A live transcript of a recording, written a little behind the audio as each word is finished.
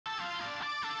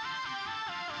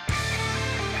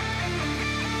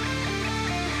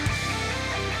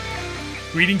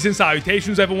Greetings and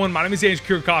salutations, everyone. My name is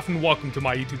Kiorkof, and welcome to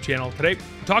my YouTube channel. Today,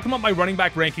 I'm talking about my running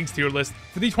back rankings tier list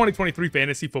for the 2023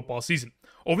 fantasy football season.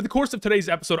 Over the course of today's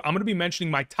episode, I'm going to be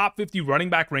mentioning my top 50 running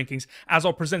back rankings as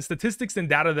I'll present statistics and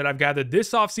data that I've gathered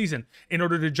this offseason in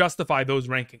order to justify those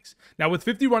rankings. Now, with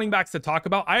 50 running backs to talk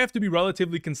about, I have to be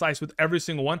relatively concise with every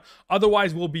single one.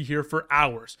 Otherwise, we'll be here for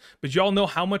hours. But y'all know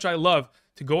how much I love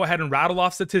to go ahead and rattle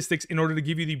off statistics in order to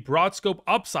give you the broad scope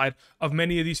upside of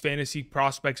many of these fantasy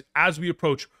prospects as we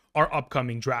approach our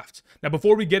upcoming drafts. Now,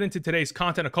 before we get into today's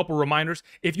content, a couple reminders.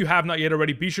 If you have not yet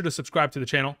already, be sure to subscribe to the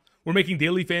channel. We're making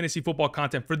daily fantasy football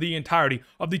content for the entirety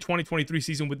of the 2023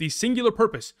 season with the singular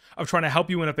purpose of trying to help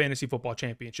you win a fantasy football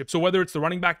championship. So whether it's the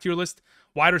running back tier list,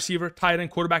 wide receiver, tight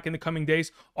end, quarterback in the coming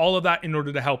days, all of that in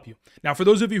order to help you. Now, for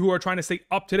those of you who are trying to stay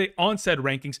up to date on said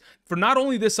rankings for not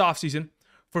only this offseason,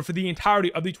 for the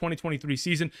entirety of the 2023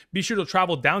 season, be sure to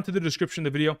travel down to the description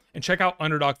of the video and check out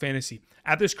Underdog Fantasy.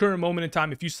 At this current moment in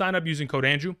time, if you sign up using code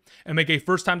Andrew and make a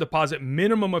first-time deposit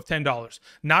minimum of $10,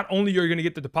 not only are you going to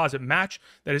get the deposit match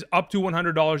that is up to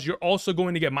 $100, you're also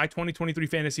going to get my 2023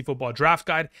 fantasy football draft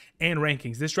guide and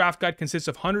rankings. This draft guide consists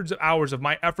of hundreds of hours of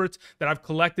my efforts that I've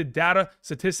collected data,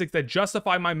 statistics that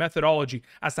justify my methodology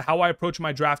as to how I approach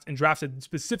my draft and drafted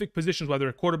specific positions, whether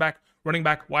a quarterback, running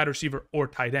back, wide receiver, or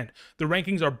tight end. The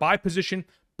rankings are by position,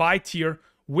 by tier,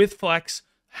 with flex,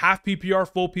 half PPR,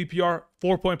 full PPR,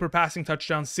 4-point per passing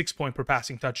touchdown, 6-point per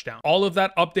passing touchdown. All of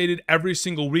that updated every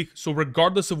single week. So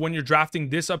regardless of when you're drafting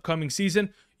this upcoming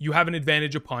season, you have an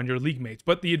advantage upon your league mates.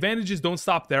 But the advantages don't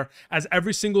stop there, as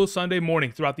every single Sunday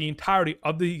morning throughout the entirety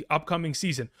of the upcoming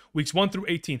season, weeks 1 through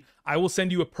 18, I will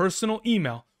send you a personal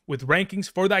email with rankings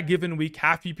for that given week,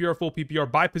 half PPR, full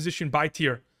PPR, by position, by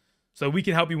tier, so we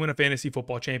can help you win a fantasy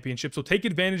football championship. So take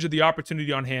advantage of the opportunity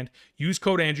on hand. Use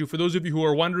code Andrew. For those of you who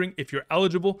are wondering if you're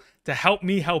eligible to help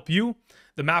me help you,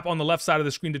 the map on the left side of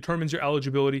the screen determines your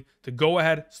eligibility to go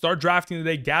ahead, start drafting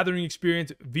today, gathering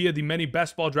experience via the many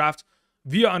best ball drafts,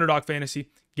 via Underdog Fantasy,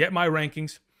 get my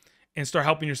rankings, and start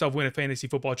helping yourself win a fantasy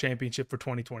football championship for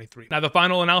 2023. Now, the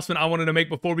final announcement I wanted to make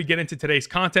before we get into today's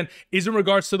content is in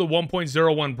regards to the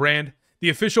 1.01 brand, the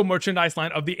official merchandise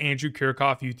line of the Andrew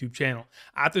Kiorkof YouTube channel.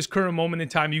 At this current moment in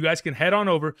time, you guys can head on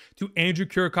over to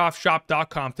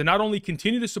andrewkiorkofshop.com to not only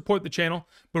continue to support the channel,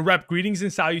 but rep greetings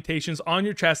and salutations on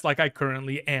your chest like I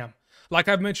currently am. Like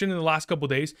I've mentioned in the last couple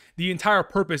days, the entire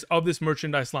purpose of this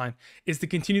merchandise line is to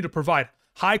continue to provide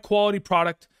high quality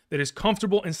product that is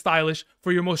comfortable and stylish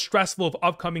for your most stressful of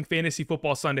upcoming fantasy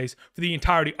football Sundays for the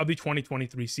entirety of the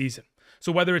 2023 season.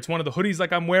 So whether it's one of the hoodies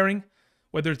like I'm wearing,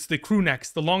 whether it's the crew necks,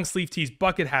 the long sleeve tees,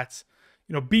 bucket hats,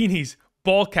 beanies,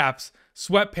 ball caps,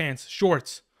 sweatpants,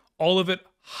 shorts, all of it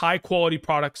high quality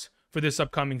products for this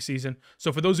upcoming season.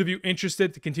 So for those of you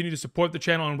interested to continue to support the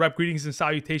channel and rep greetings and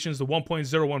salutations, the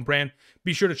 1.01 brand,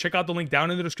 be sure to check out the link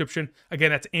down in the description.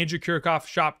 Again, that's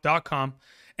andrewkiorkofshop.com.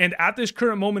 And at this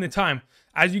current moment in time,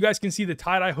 as you guys can see the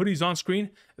tie-dye hoodies on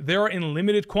screen, they are in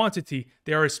limited quantity.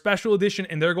 They are a special edition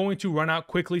and they're going to run out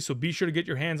quickly. So be sure to get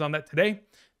your hands on that today.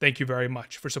 Thank you very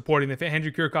much for supporting the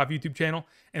Andrew Kiorkof YouTube channel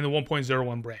and the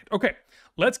 1.01 brand. Okay,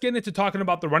 let's get into talking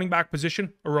about the running back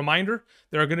position. A reminder,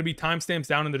 there are going to be timestamps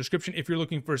down in the description if you're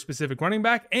looking for a specific running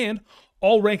back, and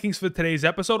all rankings for today's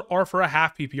episode are for a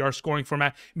half PPR scoring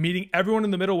format, meaning everyone in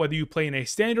the middle, whether you play in a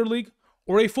standard league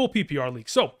or a full PPR league.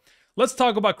 So let's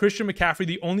talk about Christian McCaffrey,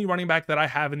 the only running back that I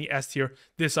have in the S tier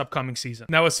this upcoming season.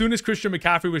 Now, as soon as Christian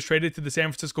McCaffrey was traded to the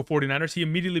San Francisco 49ers, he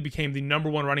immediately became the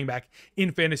 #1 running back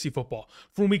in fantasy football.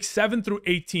 From week 7 through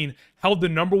 18, held the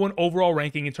 #1 overall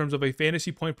ranking in terms of a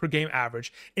fantasy point per game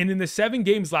average. And in the 7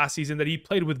 games last season that he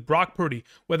played with Brock Purdy,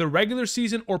 whether regular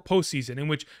season or postseason, in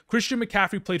which Christian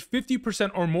McCaffrey played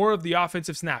 50% or more of the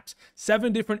offensive snaps,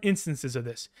 7 different instances of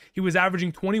this, he was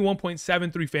averaging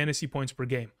 21.73 fantasy points per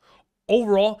game.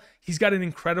 Overall, he's got an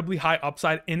incredibly high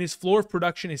upside, and his floor of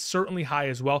production is certainly high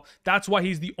as well. That's why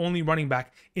he's the only running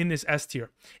back in this S tier.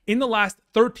 In the last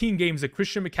 13 games that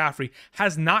Christian McCaffrey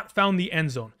has not found the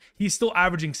end zone, he's still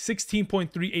averaging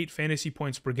 16.38 fantasy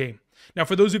points per game. Now,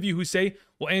 for those of you who say,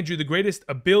 well, Andrew, the greatest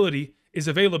ability is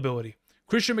availability,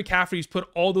 Christian McCaffrey's put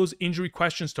all those injury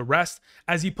questions to rest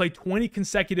as he played 20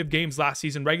 consecutive games last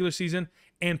season, regular season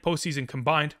and postseason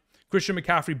combined. Christian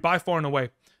McCaffrey, by far and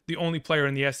away, the only player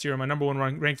in the S tier, my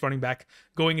 #1 ranked running back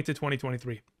going into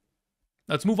 2023.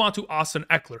 Let's move on to Austin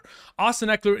Ekeler. Austin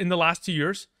Ekeler in the last 2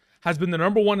 years has been the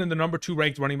 #1 and the #2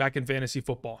 ranked running back in fantasy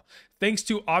football. Thanks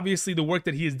to obviously the work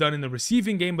that he has done in the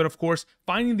receiving game, but of course,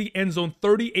 finding the end zone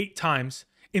 38 times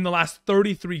in the last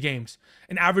 33 games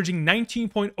and averaging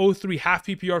 19.03 half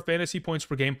PPR fantasy points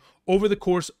per game over the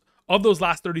course of those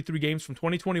last 33 games from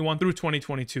 2021 through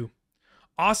 2022.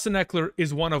 Austin Ekeler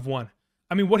is one of one.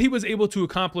 I mean, what he was able to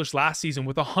accomplish last season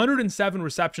with 107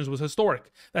 receptions was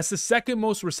historic. That's the second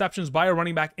most receptions by a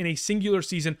running back in a singular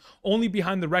season, only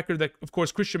behind the record that, of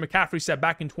course, Christian McCaffrey set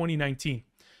back in 2019.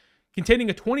 Containing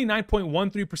a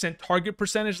 29.13% target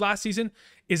percentage last season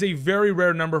is a very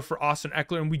rare number for Austin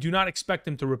Ekeler, and we do not expect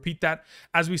him to repeat that,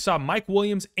 as we saw Mike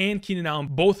Williams and Keenan Allen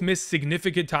both miss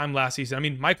significant time last season. I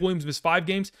mean, Mike Williams missed 5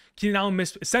 games, Keenan Allen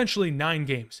missed essentially 9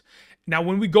 games. Now,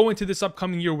 when we go into this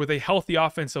upcoming year with a healthy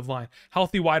offensive line,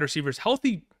 healthy wide receivers,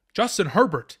 healthy Justin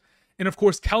Herbert, and of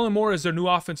course, Kellen Moore as their new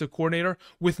offensive coordinator,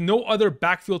 with no other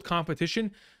backfield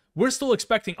competition, we're still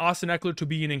expecting Austin Ekeler to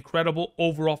be an incredible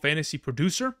overall fantasy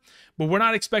producer, but we're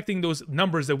not expecting those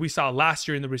numbers that we saw last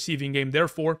year in the receiving game.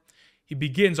 Therefore, he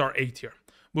begins our A tier.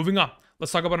 Moving on,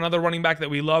 let's talk about another running back that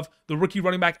we love, the rookie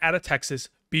running back out of Texas,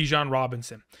 Bijan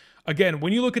Robinson. Again,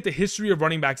 when you look at the history of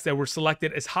running backs that were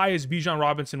selected as high as Bijan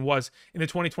Robinson was in the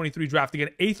 2023 draft,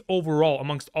 again, 8th overall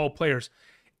amongst all players,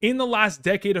 in the last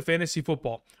decade of fantasy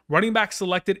football, running backs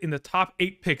selected in the top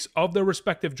 8 picks of their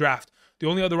respective draft, the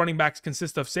only other running backs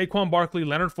consist of Saquon Barkley,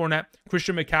 Leonard Fournette,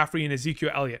 Christian McCaffrey, and Ezekiel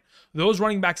Elliott. Those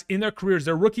running backs in their careers,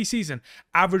 their rookie season,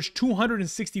 averaged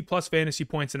 260 plus fantasy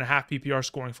points in a half PPR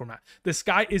scoring format. The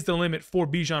sky is the limit for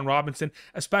Bijan Robinson,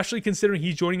 especially considering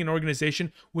he's joining an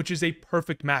organization which is a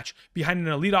perfect match. Behind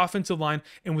an elite offensive line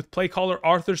and with play caller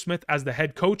Arthur Smith as the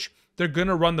head coach, they're going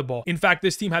to run the ball. In fact,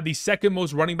 this team had the second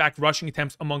most running back rushing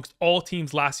attempts amongst all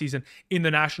teams last season in the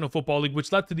National Football League,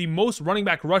 which led to the most running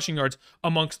back rushing yards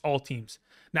amongst all teams.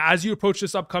 Now, as you approach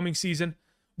this upcoming season,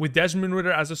 with Desmond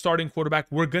Ridder as a starting quarterback,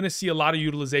 we're going to see a lot of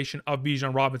utilization of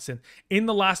Bijan Robinson. In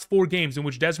the last 4 games in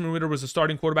which Desmond Ridder was the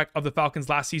starting quarterback of the Falcons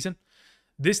last season,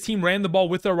 this team ran the ball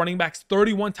with their running backs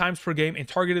 31 times per game and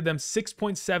targeted them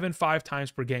 6.75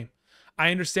 times per game. I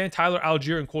understand Tyler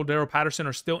Algier and Cordero Patterson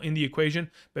are still in the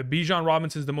equation, but Bijan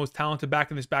Robinson is the most talented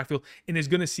back in this backfield and is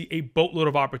going to see a boatload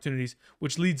of opportunities,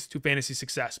 which leads to fantasy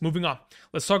success. Moving on,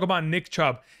 let's talk about Nick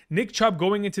Chubb. Nick Chubb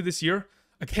going into this year,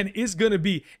 again, is going to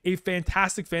be a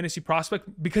fantastic fantasy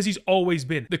prospect because he's always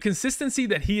been. The consistency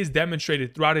that he has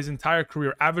demonstrated throughout his entire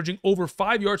career, averaging over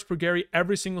 5 yards per carry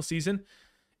every single season,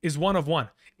 is one of one.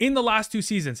 In the last 2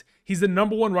 seasons, he's the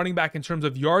number 1 running back in terms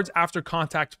of yards after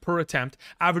contact per attempt,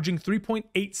 averaging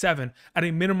 3.87 at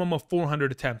a minimum of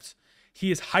 400 attempts.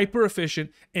 He is hyper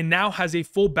efficient and now has a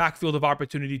full backfield of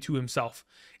opportunity to himself.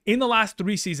 In the last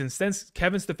 3 seasons, since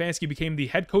Kevin Stefanski became the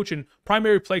head coach and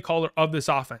primary play caller of this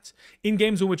offense, in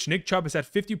games in which Nick Chubb has had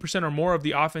 50% or more of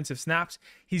the offensive snaps,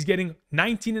 he's getting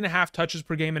 19.5 touches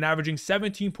per game and averaging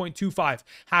 17.25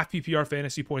 half PPR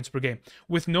fantasy points per game.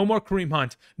 With no more Kareem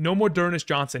Hunt, no more D'Ernest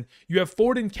Johnson, you have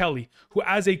Ford and Kelly, who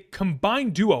as a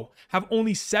combined duo have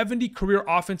only 70 career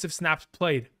offensive snaps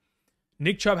played.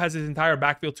 Nick Chubb has his entire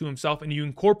backfield to himself, and you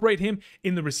incorporate him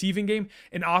in the receiving game,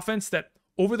 an offense that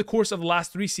over the course of the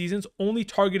last 3 seasons only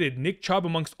targeted Nick Chubb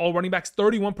amongst all running backs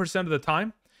 31% of the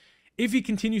time. If he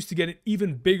continues to get an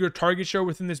even bigger target share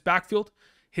within this backfield,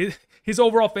 his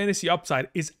overall fantasy upside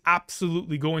is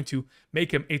absolutely going to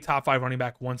make him a top 5 running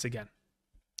back once again.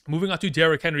 Moving on to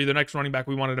Derrick Henry, the next running back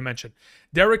we wanted to mention.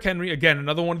 Derrick Henry, again,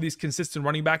 another one of these consistent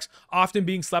running backs, often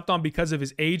being slept on because of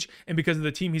his age and because of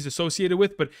the team he's associated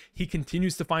with, but he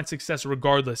continues to find success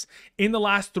regardless. In the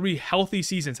last 3 healthy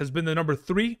seasons, has been the number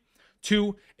 3,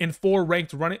 2, and 4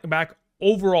 ranked running back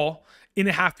overall in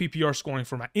a half PPR scoring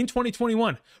format. In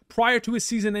 2021, prior to his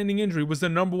season-ending injury, was the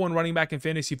number 1 running back in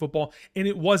fantasy football, and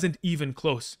it wasn't even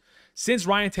close. Since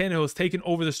Ryan Tannehill has taken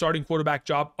over the starting quarterback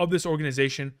job of this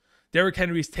organization, Derrick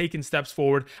Henry has taken steps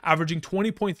forward, averaging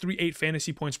 20.38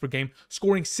 fantasy points per game,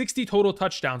 scoring 60 total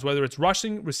touchdowns, whether it's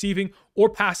rushing, receiving, or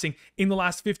passing in the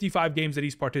last 55 games that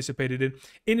he's participated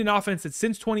in an offense that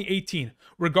since 2018,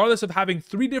 regardless of having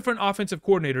 3 different offensive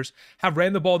coordinators, have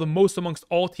ran the ball the most amongst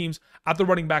all teams at the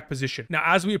running back position. Now,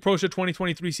 as we approach the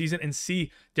 2023 season and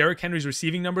see Derrick Henry's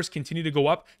receiving numbers continue to go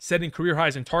up, setting career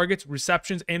highs in targets,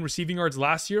 receptions, and receiving yards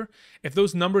last year, if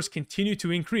those numbers continue to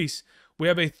increase, we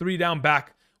have a 3-down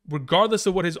back regardless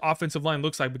of what his offensive line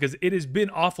looks like, because it has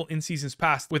been awful in seasons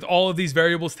past with all of these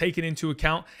variables taken into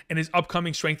account, and his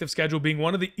upcoming strength of schedule being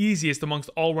one of the easiest amongst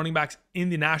all running backs in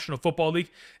the National Football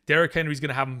League. Derrick Henry is going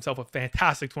to have himself a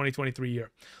fantastic 2023 year.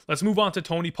 Let's move on to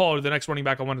Tony Pollard, the next running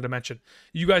back I wanted to mention.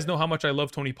 You guys know how much I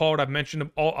love Tony Pollard. I've mentioned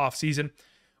him all offseason.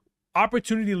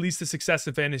 Opportunity leads to success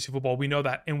in fantasy football. We know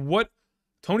that. And what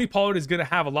Tony Pollard is going to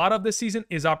have a lot of this season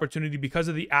is opportunity because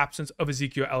of the absence of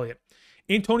Ezekiel Elliott.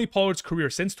 In Tony Pollard's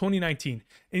career since 2019,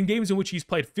 in games in which he's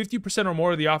played 50% or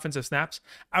more of the offensive snaps,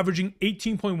 averaging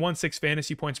 18.16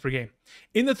 fantasy points per game.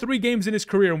 In the 3 games in his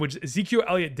career in which Ezekiel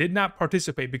Elliott did not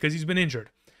participate because he's been injured,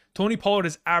 Tony Pollard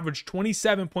has averaged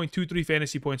 27.23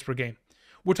 fantasy points per game.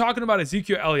 We're talking about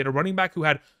Ezekiel Elliott, a running back who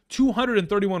had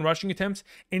 231 rushing attempts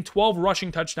and 12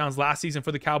 rushing touchdowns last season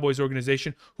for the Cowboys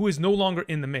organization, who is no longer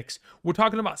in the mix. We're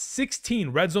talking about 16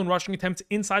 red zone rushing attempts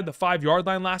inside the 5-yard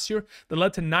line last year that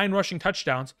led to 9 rushing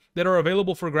touchdowns that are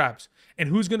available for grabs. And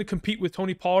who's going to compete with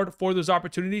Tony Pollard for those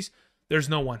opportunities? There's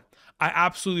no one. I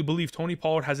absolutely believe Tony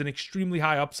Pollard has an extremely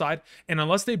high upside, and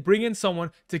unless they bring in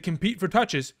someone to compete for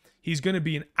touches, he's going to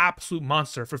be an absolute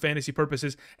monster for fantasy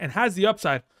purposes and has the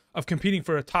upside of competing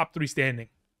for a top 3 standing.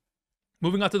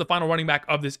 Moving on to the final running back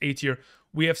of this A tier,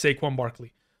 we have Saquon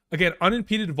Barkley. Again,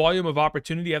 unimpeded volume of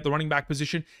opportunity at the running back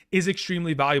position is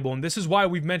extremely valuable, and this is why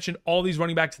we've mentioned all these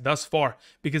running backs thus far,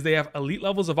 because they have elite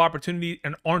levels of opportunity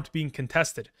and aren't being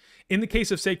contested. In the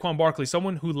case of Saquon Barkley,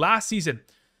 someone who last season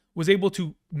was able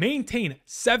to maintain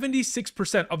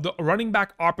 76% of the running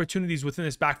back opportunities within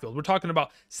this backfield. We're talking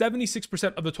about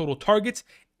 76% of the total targets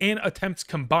and attempts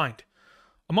combined.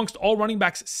 Amongst all running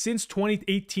backs since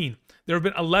 2018, there have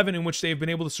been 11 in which they have been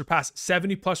able to surpass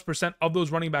 70+% of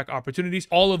those running back opportunities.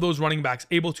 All of those running backs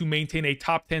able to maintain a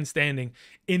top 10 standing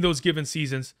in those given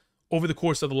seasons over the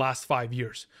course of the last 5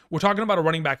 years. We're talking about a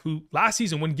running back who last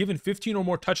season, when given 15 or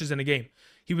more touches in a game,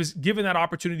 he was given that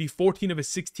opportunity 14 of his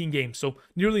 16 games, so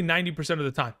nearly 90% of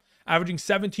the time, averaging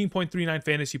 17.39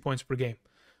 fantasy points per game.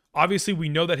 Obviously, we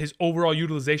know that his overall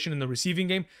utilization in the receiving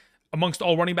game, amongst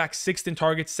all running backs, 6th in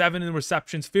targets, 7th in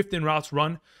receptions, 5th in routes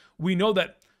run. We know that,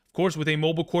 of course, with a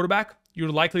mobile quarterback, you're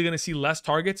likely going to see less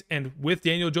targets, and with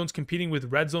Daniel Jones competing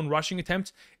with red zone rushing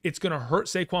attempts, it's going to hurt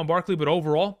Saquon Barkley, but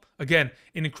overall, again,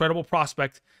 an incredible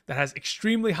prospect that has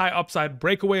extremely high upside,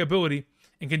 breakaway ability,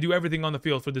 and can do everything on the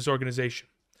field for this organization.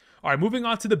 All right, moving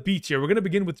on to the B tier, we're going to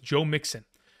begin with Joe Mixon.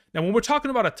 Now, when we're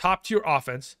talking about a top-tier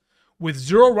offense with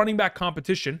 0 running back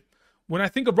competition, when I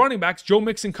think of running backs, Joe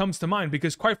Mixon comes to mind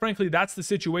because, quite frankly, that's the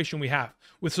situation we have.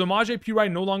 With Samaje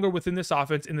Perine no longer within this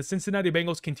offense and the Cincinnati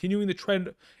Bengals continuing the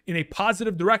trend in a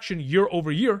positive direction year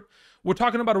over year, we're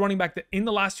talking about a running back that in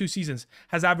the last 2 seasons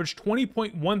has averaged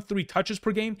 20.13 touches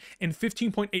per game and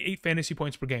 15.88 fantasy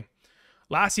points per game.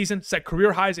 Last season set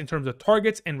career highs in terms of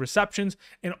targets and receptions,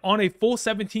 and on a full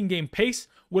 17-game pace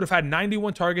would have had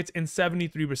 91 targets and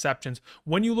 73 receptions.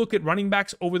 When you look at running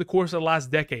backs over the course of the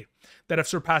last decade that have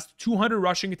surpassed 200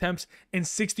 rushing attempts and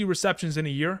 60 receptions in a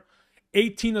year,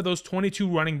 18 of those 22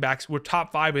 running backs were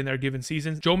top 5 in their given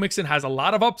seasons. Joe Mixon has a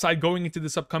lot of upside going into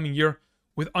this upcoming year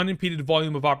with unimpeded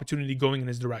volume of opportunity going in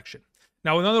his direction.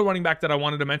 Now, another running back that I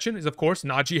wanted to mention is, of course,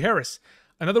 Najee Harris.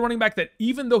 Another running back that,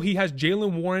 even though he has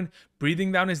Jaylen Warren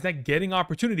breathing down his neck, getting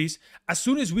opportunities, as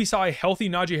soon as we saw a healthy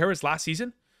Najee Harris last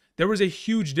season, there was a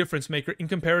huge difference maker in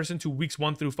comparison to weeks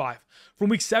 1 through 5. From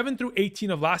week 7 through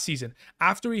 18 of last season,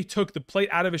 after he took the plate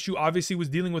out of his shoe, obviously was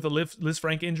dealing with a Liz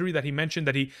Frank injury that he mentioned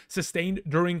that he sustained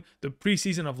during the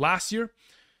preseason of last year.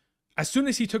 As soon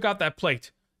as he took out that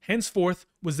plate, henceforth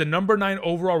was the number 9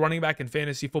 overall running back in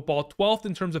fantasy football, 12th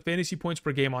in terms of fantasy points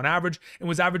per game on average, and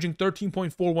was averaging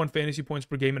 13.41 fantasy points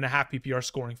per game in a half PPR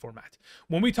scoring format.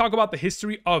 When we talk about the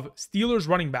history of Steelers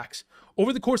running backs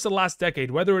over the course of the last decade,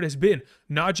 whether it has been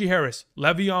Najee Harris,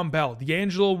 Le'Veon Bell,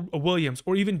 D'Angelo Williams,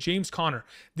 or even James Conner,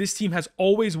 this team has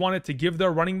always wanted to give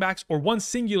their running backs or one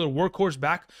singular workhorse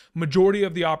back majority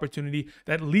of the opportunity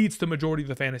that leads to majority of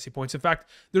the fantasy points. In fact,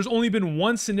 there's only been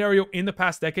one scenario in the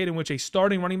past decade in which a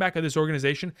starting running back of this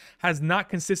organization has not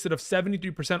consisted of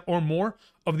 73% or more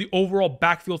of the overall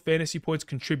backfield fantasy points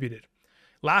contributed.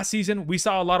 Last season, we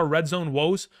saw a lot of red zone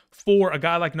woes for a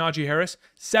guy like Najee Harris.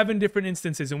 7 different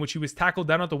instances in which he was tackled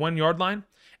down at the 1-yard line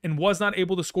and was not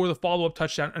able to score the follow-up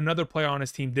touchdown. Another player on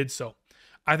his team did so.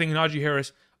 I think Najee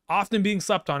Harris, often being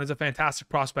slept on, is a fantastic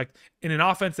prospect in an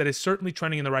offense that is certainly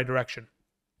trending in the right direction.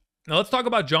 Now let's talk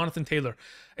about Jonathan Taylor,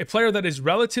 a player that is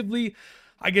relatively,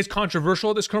 controversial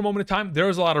at this current moment in time.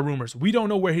 There's a lot of rumors. We don't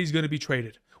know where he's going to be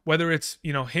traded. Whether it's,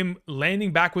 him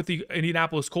landing back with the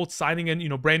Indianapolis Colts, signing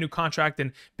a, brand new contract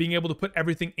and being able to put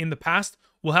everything in the past,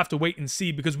 we'll have to wait and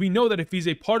see, because we know that if he's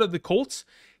a part of the Colts,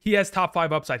 he has top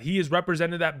 5 upside. He has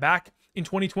represented that back in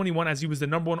 2021 as he was the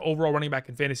number 1 overall running back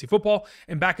in fantasy football,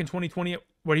 and back in 2020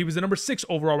 where he was the number 6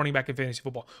 overall running back in fantasy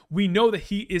football. We know that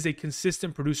he is a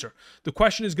consistent producer. The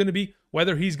question is going to be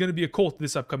whether he's going to be a Colt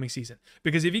this upcoming season,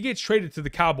 because if he gets traded to the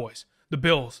Cowboys, the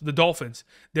Bills, the Dolphins,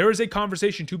 there is a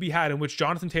conversation to be had in which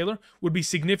Jonathan Taylor would be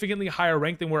significantly higher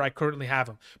ranked than where I currently have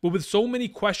him. But with so many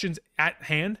questions at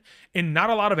hand and not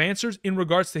a lot of answers in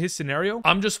regards to his scenario,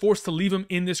 I'm just forced to leave him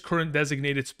in this current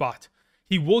designated spot.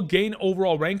 He will gain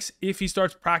overall ranks if he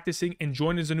starts practicing and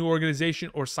joins a new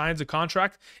organization or signs a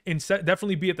contract, and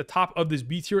definitely be at the top of this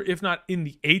B tier, if not in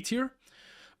the A tier.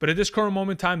 But at this current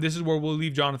moment in time, this is where we'll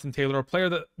leave Jonathan Taylor, a player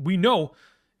that we know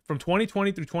from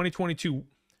 2020 through 2022,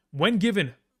 when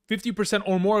given 50%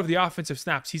 or more of the offensive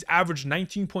snaps. He's averaged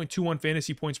 19.21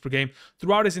 fantasy points per game.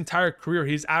 Throughout his entire career,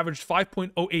 he's averaged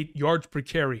 5.08 yards per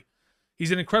carry.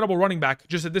 He's an incredible running back.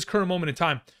 Just at this current moment in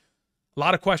time, a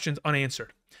lot of questions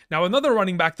unanswered. Now, another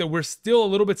running back that we're still a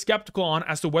little bit skeptical on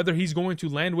as to whether he's going to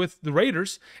land with the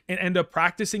Raiders and end up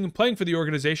practicing and playing for the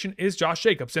organization is Josh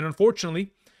Jacobs. And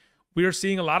unfortunately, we are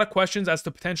seeing a lot of questions as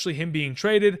to potentially him being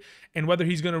traded and whether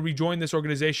he's going to rejoin this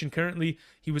organization. Currently,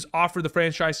 he was offered the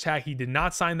franchise tag. He did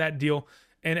not sign that deal,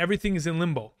 and everything is in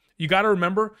limbo. You got to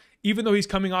remember, even though he's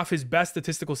coming off his best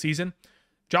statistical season,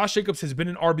 Josh Jacobs has been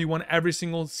an RB1 every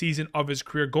single season of his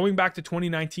career. Going back to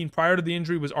 2019, prior to the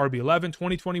injury, was RB11.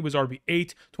 2020 was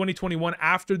RB8. 2021,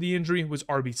 after the injury, was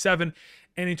RB7.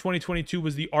 And in 2022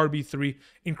 was the RB3.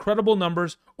 Incredible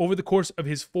numbers over the course of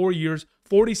his 4 years.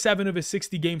 47 of his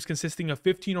 60 games consisting of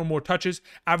 15 or more touches,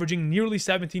 averaging nearly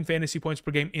 17 fantasy points per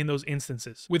game in those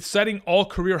instances. With setting all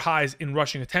career highs in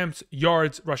rushing attempts,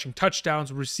 yards, rushing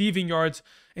touchdowns, receiving yards,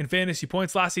 and fantasy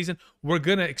points last season, we're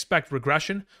going to expect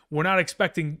regression. We're not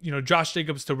expecting, Josh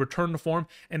Jacobs to return to form,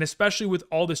 and especially with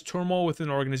all this turmoil within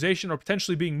an organization or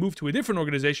potentially being moved to a different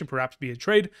organization, perhaps be a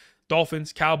trade,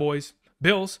 Dolphins, Cowboys,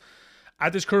 Bills.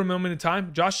 At this current moment in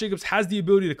time, Josh Jacobs has the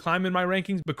ability to climb in my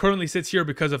rankings, but currently sits here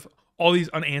because of all these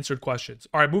unanswered questions.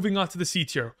 All right, moving on to the C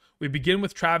tier. We begin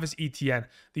with Travis Etienne,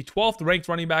 the 12th ranked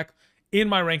running back in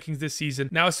my rankings this season.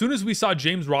 Now, as soon as we saw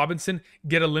James Robinson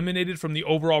get eliminated from the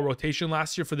overall rotation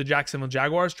last year for the Jacksonville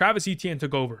Jaguars, Travis Etienne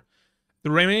took over. The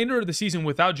remainder of the season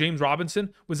without James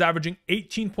Robinson was averaging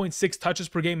 18.6 touches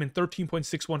per game and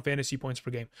 13.61 fantasy points per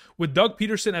game. With Doug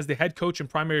Peterson as the head coach and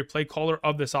primary play caller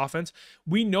of this offense,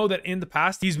 we know that in the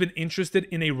past, he's been interested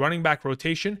in a running back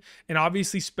rotation, and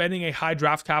obviously spending a high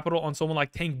draft capital on someone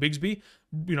like Tank Bigsby,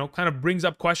 kind of brings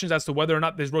up questions as to whether or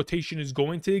not this rotation is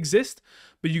going to exist.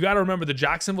 But you got to remember, the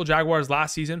Jacksonville Jaguars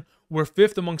last season were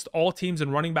 5th amongst all teams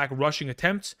in running back rushing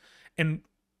attempts and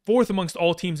 4th amongst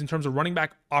all teams in terms of running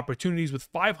back opportunities, with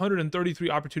 533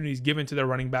 opportunities given to their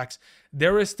running backs.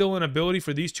 There is still an ability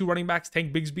for these two running backs,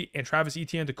 Tank Bigsby and Travis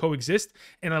Etienne, to coexist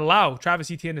and allow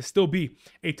Travis Etienne to still be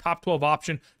a top 12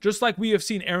 option, just like we have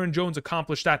seen Aaron Jones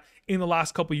accomplish that in the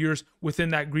last couple years within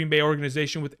that Green Bay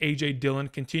organization, with A.J. Dillon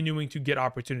continuing to get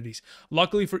opportunities.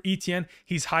 Luckily for Etienne,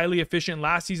 he's highly efficient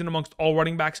last season amongst all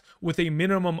running backs with a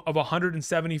minimum of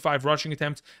 175 rushing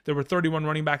attempts. There were 31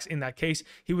 running backs in that case.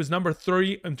 He was number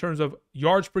 3 in terms of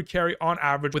yards per carry on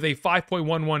average, with a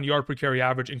 5.11 yard per carry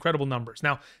average. Incredible numbers.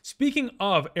 Now, speaking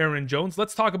of Aaron Jones,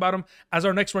 let's talk about him as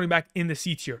our next running back in the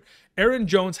C tier. Aaron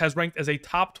Jones has ranked as a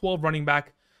top 12 running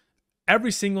back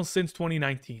every single since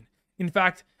 2019. In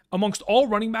fact, amongst all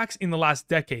running backs in the last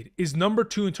decade, is number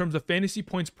 2 in terms of fantasy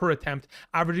points per attempt,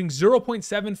 averaging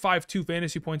 0.752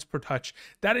 fantasy points per touch.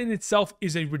 That in itself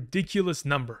is a ridiculous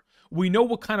number. We know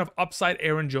what kind of upside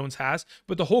Aaron Jones has,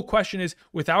 but the whole question is,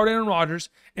 without Aaron Rodgers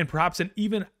and perhaps an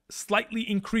even slightly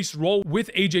increased role with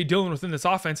A.J. Dillon within this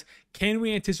offense, can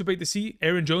we anticipate to see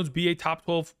Aaron Jones be a top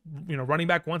 12, running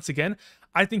back once again?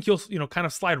 I think he'll, kind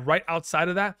of slide right outside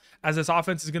of that, as this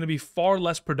offense is going to be far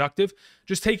less productive.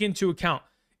 Just take into account,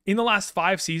 in the last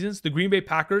 5 seasons, the Green Bay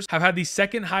Packers have had the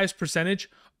second highest percentage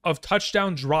of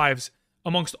touchdown drives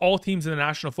amongst all teams in the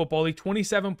National Football League.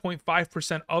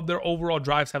 27.5% of their overall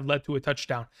drives have led to a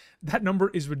touchdown. That number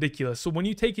is ridiculous. So when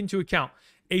you take into account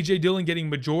A.J. Dillon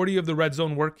getting majority of the red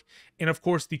zone work, and of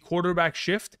course the quarterback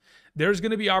shift, there's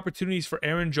going to be opportunities for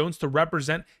Aaron Jones to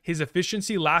represent his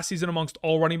efficiency. Last season amongst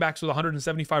all running backs with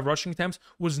 175 rushing attempts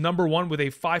was number 1 with a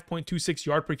 5.26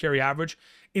 yard per carry average.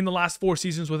 In the last 4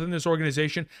 seasons within this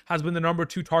organization, has been the number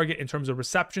 2 target in terms of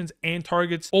receptions and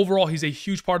targets. Overall, he's a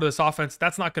huge part of this offense.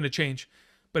 That's not going to change.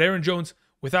 But Aaron Jones,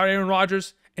 without Aaron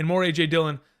Rodgers and more A.J.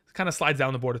 Dillon, kind of slides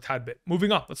down the board a tad bit.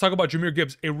 Moving on, let's talk about Jahmyr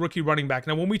Gibbs, a rookie running back.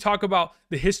 Now, when we talk about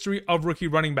the history of rookie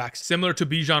running backs, similar to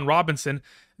Bijan Robinson,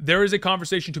 there is a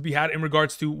conversation to be had in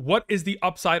regards to what is the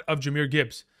upside of Jahmyr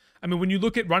Gibbs. I mean, when you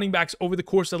look at running backs over the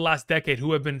course of the last decade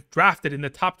who have been drafted in the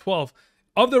top 12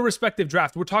 of their respective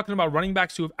draft, we're talking about running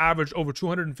backs who have averaged over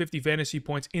 250 fantasy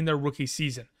points in their rookie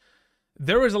season.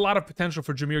 There is a lot of potential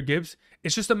for Jahmyr Gibbs.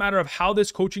 It's just a matter of how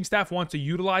this coaching staff wants to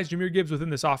utilize Jahmyr Gibbs within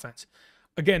this offense.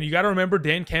 Again, you got to remember,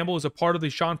 Dan Campbell is a part of the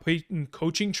Sean Payton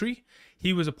coaching tree.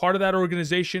 He was a part of that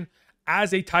organization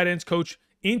as a tight ends coach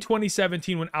in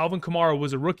 2017 when Alvin Kamara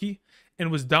was a rookie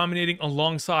and was dominating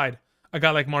alongside a guy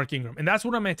like Mark Ingram. And that's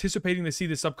what I'm anticipating to see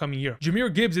this upcoming year.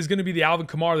 Jahmyr Gibbs is going to be the Alvin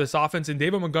Kamara of this offense, and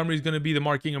David Montgomery is going to be the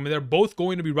Mark Ingram. And they're both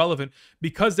going to be relevant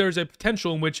because there's a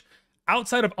potential in which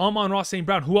Outside of Amon-Ra St.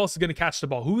 Brown, who else is going to catch the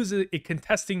ball? Who is a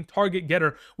contesting target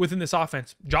getter within this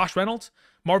offense? Josh Reynolds?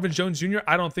 Marvin Jones Jr.?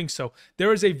 I don't think so.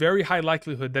 There is a very high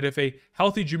likelihood that if a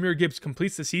healthy Jahmyr Gibbs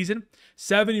completes the season,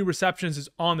 70 receptions is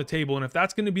on the table. And if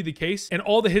that's going to be the case, and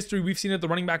all the history we've seen at the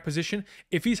running back position,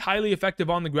 if he's highly effective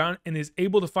on the ground and is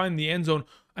able to find the end zone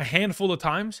a handful of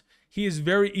times, he is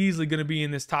very easily going to be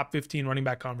in this top 15 running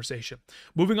back conversation.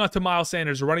 Moving on to Miles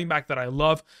Sanders, a running back that I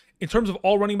love. In terms of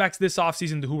all running backs this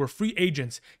offseason who were free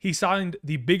agents, he signed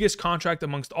the biggest contract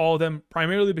amongst all of them,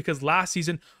 primarily because last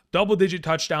season, double-digit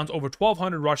touchdowns, over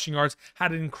 1,200 rushing yards,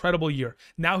 had an incredible year.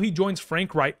 Now he joins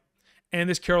Frank Reich and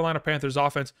this Carolina Panthers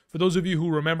offense. For those of you who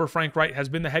remember, Frank Reich has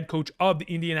been the head coach of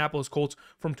the Indianapolis Colts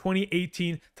from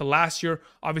 2018 to last year,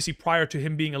 obviously prior to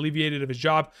him being alleviated of his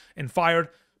job and fired.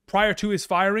 Prior to his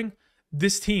firing,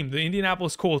 this team, the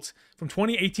Indianapolis Colts, from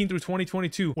 2018 through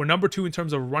 2022, were number 2 in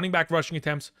terms of running back rushing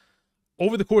attempts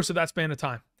over the course of that span of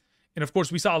time. And of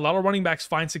course, we saw a lot of running backs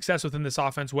find success within this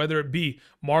offense, whether it be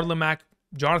Marlon Mack,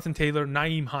 Jonathan Taylor,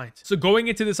 Nyheim Hines. So going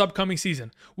into this upcoming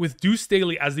season, with Deuce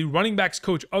Staley as the running backs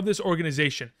coach of this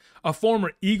organization, a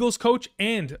former Eagles coach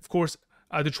and, of course,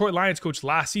 a Detroit Lions coach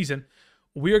last season,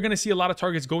 we are going to see a lot of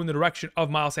targets go in the direction of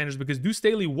Miles Sanders because Deuce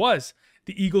Staley was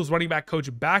the Eagles running back coach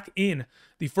back in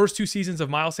the first 2 seasons of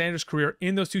Miles Sanders' career.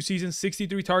 In those 2 seasons,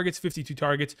 63 targets, 52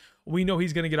 targets. We know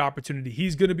he's going to get opportunity.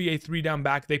 He's going to be a 3-down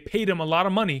back. They paid him a lot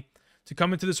of money to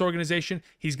come into this organization.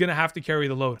 He's going to have to carry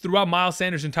the load. Throughout Miles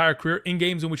Sanders' entire career, in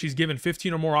games in which he's given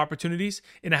 15 or more opportunities,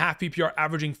 in a half PPR,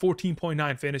 averaging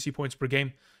 14.9 fantasy points per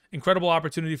game. Incredible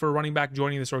opportunity for a running back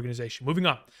joining this organization. Moving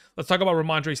on, let's talk about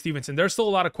Rhamondre Stevenson. There's still a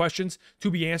lot of questions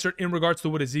to be answered in regards to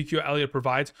what Ezekiel Elliott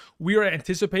provides. We are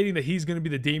anticipating that he's going to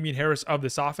be the Dameon Harris of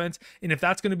this offense. And if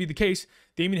that's going to be the case,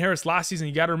 Dameon Harris last season,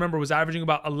 you got to remember, was averaging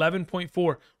about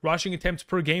 11.4 rushing attempts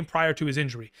per game prior to his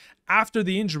injury. After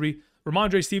the injury,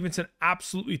 Rhamondre Stevenson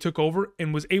absolutely took over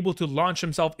and was able to launch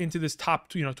himself into this top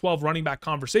 12 running back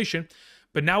conversation.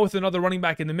 But now with another running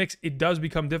back in the mix, it does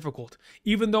become difficult.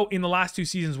 Even though in the last 2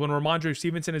 seasons when Rhamondre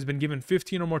Stevenson has been given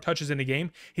 15 or more touches in a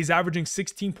game, he's averaging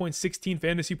 16.16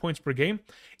 fantasy points per game,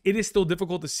 it is still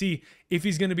difficult to see if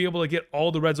he's going to be able to get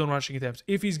all the red zone rushing attempts,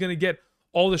 if he's going to get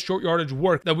all the short yardage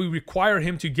work that we require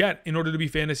him to get in order to be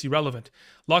fantasy relevant.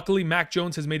 Luckily, Mac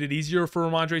Jones has made it easier for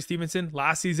Rhamondre Stevenson.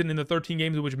 Last season, in the 13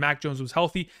 games in which Mac Jones was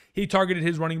healthy, he targeted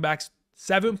his running backs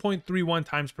 7.31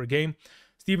 times per game.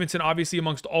 Stevenson, obviously,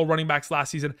 amongst all running backs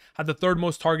last season, had the 3rd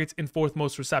most targets and 4th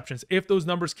most receptions. If those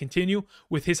numbers continue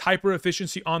with his hyper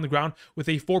efficiency on the ground, with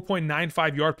a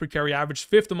 4.95 yard per carry average,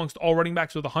 5th amongst all running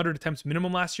backs with 100 attempts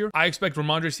minimum last year, I expect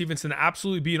Rhamondre Stevenson to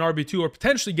absolutely be an RB2 or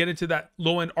potentially get into that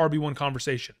low-end RB1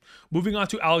 conversation. Moving on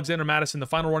to Alexander Mattison, the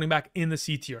final running back in the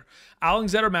C tier.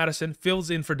 Alexander Mattison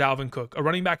fills in for Dalvin Cook, a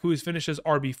running back who has finished as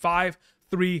RB5,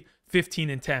 3, 15,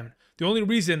 and 10. The only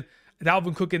reason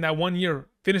Dalvin Cook in that 1 year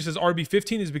finished as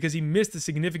RB15 is because he missed a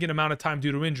significant amount of time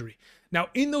due to injury. Now,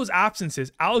 in those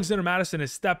absences, Alexander Mattison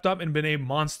has stepped up and been a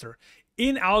monster.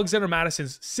 In Alexander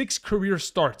Mattison's 6 career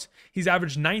starts, he's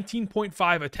averaged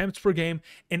 19.5 attempts per game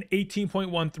and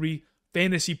 18.13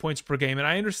 fantasy points per game. And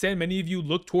I understand many of you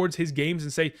look towards his games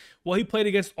and say, well, he played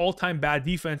against all-time bad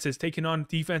defenses, taking on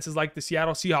defenses like the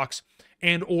Seattle Seahawks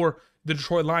and or the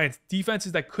Detroit Lions,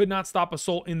 defenses that could not stop a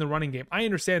soul in the running game. I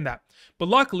understand that. But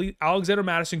luckily, Alexander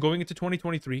Mattison going into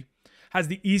 2023 has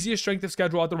the easiest strength of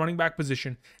schedule at the running back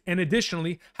position, and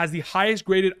additionally has the highest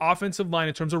graded offensive line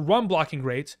in terms of run blocking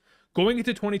grades going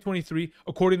into 2023,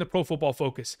 according to Pro Football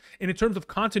Focus. And in terms of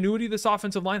continuity, this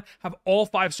offensive line have all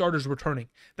 5 starters returning.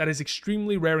 That is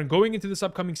extremely rare. And going into this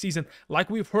upcoming season, like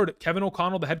we've heard Kevin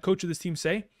O'Connell, the head coach of this team,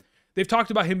 say, they've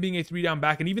talked about him being a 3-down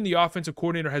back, and even the offensive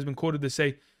coordinator has been quoted to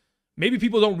say, maybe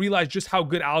people don't realize just how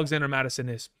good Alexander Mattison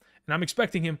is. And I'm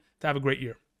expecting him to have a great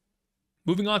year.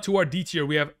 Moving on to our D tier,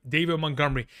 we have David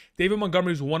Montgomery. David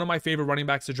Montgomery is one of my favorite running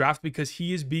backs to draft because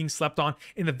he is being slept on,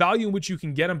 and the value in which you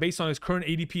can get him based on his current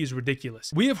ADP is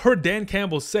ridiculous. We have heard Dan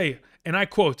Campbell say, and I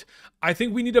quote, "I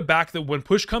think we need a back that when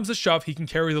push comes to shove, he can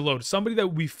carry the load. Somebody that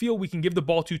we feel we can give the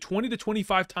ball to 20 to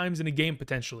 25 times in a game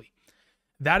potentially."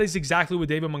 That is exactly what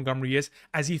David Montgomery is,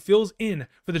 as he fills in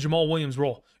for the Jamal Williams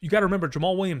role. You got to remember,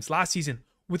 Jamal Williams last season,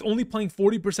 with only playing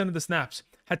 40% of the snaps,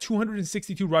 had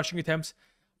 262 rushing attempts,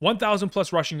 1,000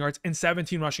 plus rushing yards, and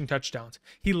 17 rushing touchdowns.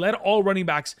 He led all running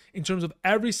backs in terms of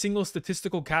every single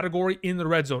statistical category in the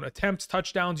red zone: attempts,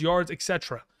 touchdowns, yards,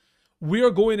 etc. We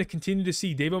are going to continue to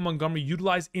see David Montgomery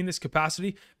utilized in this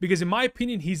capacity because, in my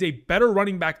opinion, he's a better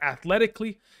running back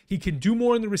athletically. He can do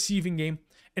more in the receiving game.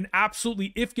 And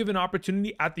absolutely, if given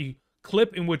opportunity at the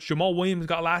clip in which Jamal Williams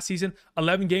got last season,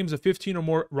 11 games of 15 or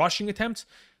more rushing attempts,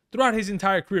 Throughout his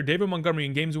entire career, David Montgomery,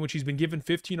 in games in which he's been given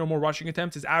 15 or more rushing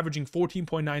attempts, is averaging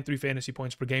 14.93 fantasy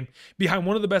points per game, behind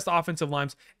one of the best offensive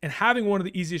lines and having one of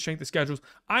the easiest strength of schedules.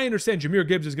 I understand Jahmyr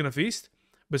Gibbs is going to feast,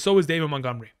 but so is David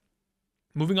Montgomery.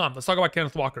 Moving on, let's talk about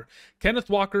Kenneth Walker. Kenneth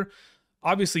Walker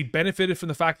obviously benefited from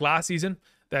the fact last season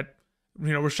that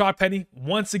Rashad Penny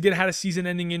once again had a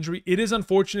season-ending injury. It is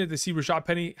unfortunate to see Rashad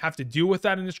Penny have to deal with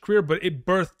that in his career, but it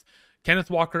birthed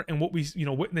Kenneth Walker and what we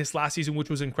witnessed last season, which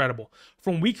was incredible.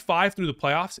 From week 5 through the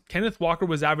playoffs, Kenneth Walker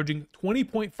was averaging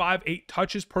 20.58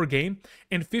 touches per game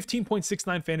and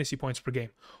 15.69 fantasy points per game.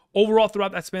 Overall,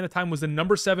 throughout that span of time, was the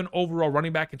number 7 overall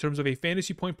running back in terms of a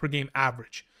fantasy point per game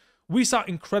average. We saw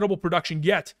incredible production,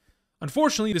 yet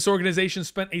unfortunately, this organization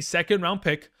spent a second-round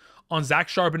pick on Zach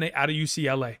Charbonnet out of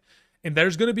UCLA. And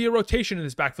there's going to be a rotation in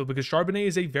this backfield because Charbonnet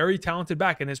is a very talented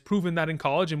back and has proven that in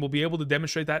college and will be able to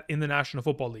demonstrate that in the National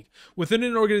Football League. Within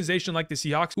an organization like the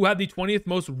Seahawks, who had the 20th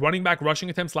most running back rushing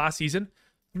attempts last season,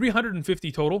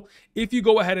 350 total, if you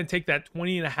go ahead and take that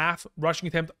 20.5 rushing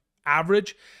attempt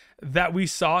average that we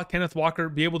saw Kenneth Walker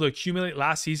be able to accumulate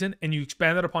last season and you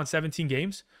expand that upon 17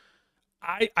 games,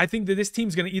 I think that this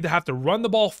team's going to either have to run the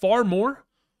ball far more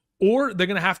or they're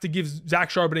going to have to give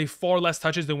Zach Charbonnet far less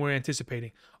touches than we're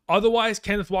anticipating. Otherwise,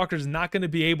 Kenneth Walker is not going to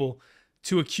be able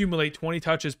to accumulate 20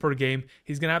 touches per game.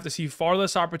 He's going to have to see far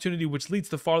less opportunity, which leads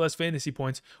to far less fantasy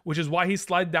points, which is why he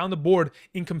slid down the board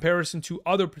in comparison to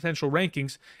other potential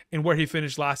rankings and where he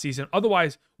finished last season.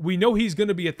 Otherwise, we know he's going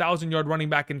to be a 1,000-yard running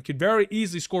back and could very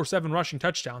easily score 7 rushing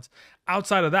touchdowns.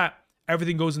 Outside of that,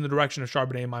 everything goes in the direction of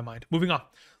Charbonnet in my mind. Moving on.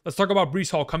 Let's talk about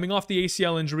Breece Hall coming off the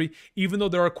ACL injury. Even though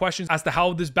there are questions as to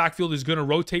how this backfield is going to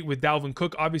rotate with Dalvin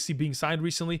Cook obviously being signed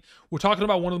recently, we're talking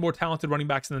about one of the more talented running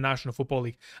backs in the National Football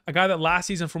League. A guy that last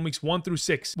season from weeks 1 through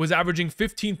 6 was averaging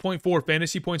 15.4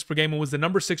 fantasy points per game and was the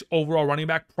number 6 overall running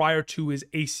back prior to his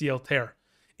ACL tear.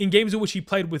 In games in which he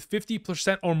played with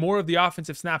 50% or more of the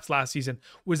offensive snaps last season,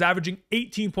 was averaging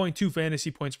 18.2 fantasy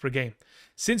points per game.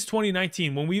 Since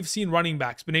 2019, when we've seen running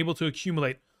backs been able to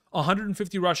accumulate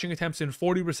 150 rushing attempts and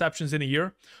 40 receptions in a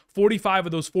year, 45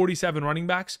 of those 47 running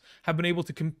backs have been able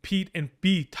to compete and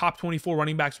be top 24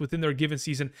 running backs within their given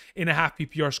season in a half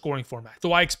PPR scoring format.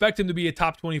 So I expect him to be a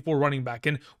top 24 running back.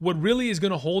 And what really is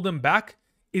going to hold him back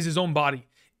is his own body.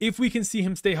 If we can see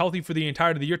him stay healthy for the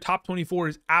entirety of the year, top 24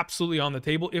 is absolutely on the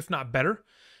table, if not better.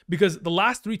 Because the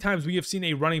last 3 times we have seen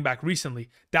a running back recently,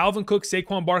 Dalvin Cook,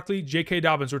 Saquon Barkley, J.K.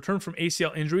 Dobbins, returned from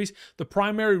ACL injuries, the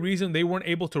primary reason they weren't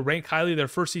able to rank highly their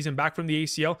first season back from the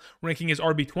ACL, ranking as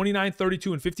RB 29,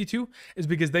 32, and 52, is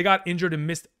because they got injured and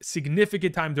missed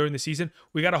significant time during the season.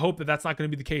 We got to hope that that's not going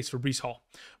to be the case for Breece Hall.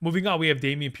 Moving on, we have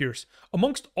Dameon Pierce.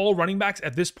 Amongst all running backs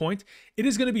at this point, it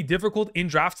is going to be difficult in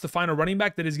drafts to find a running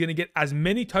back that is going to get as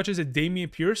many touches as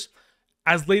Dameon Pierce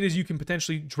as late as you can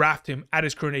potentially draft him at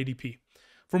his current ADP.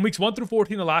 From weeks 1 through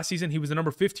 14 of last season, he was the number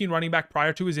 15 running back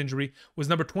prior to his injury, was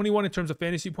number 21 in terms of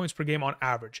fantasy points per game on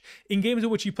average. In games in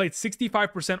which he played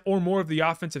 65% or more of the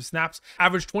offensive snaps,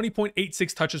 averaged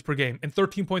 20.86 touches per game and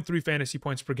 13.3 fantasy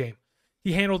points per game.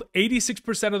 He handled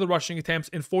 86% of the rushing attempts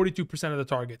and 42% of the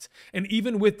targets. And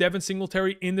even with Devin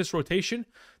Singletary in this rotation,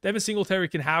 Devin Singletary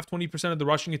can have 20% of the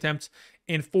rushing attempts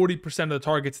and 40% of the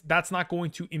targets. That's not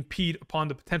going to impede upon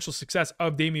the potential success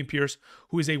of Dameon Pierce,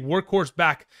 who is a workhorse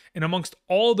back. And amongst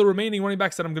all the remaining running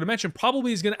backs that I'm going to mention,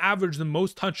 probably is going to average the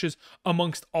most touches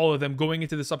amongst all of them going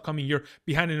into this upcoming year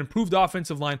behind an improved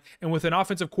offensive line. And with an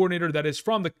offensive coordinator that is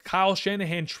from the Kyle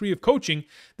Shanahan tree of coaching,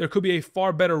 there could be a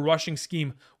far better rushing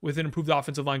scheme with an improved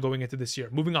offensive line going into this year.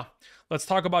 Moving on, let's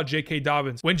talk about J.K.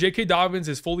 Dobbins. When J.K. Dobbins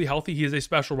is fully healthy, he is a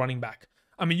special running back.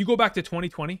 I mean, you go back to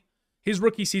 2020, his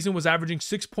rookie season was averaging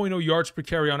 6.0 yards per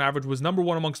carry on average, was number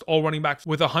 1 amongst all running backs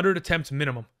with 100 attempts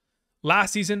minimum.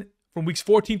 Last season, from weeks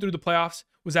 14 through the playoffs,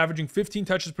 was averaging 15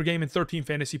 touches per game and 13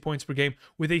 fantasy points per game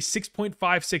with a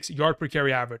 6.56 yard per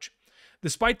carry average.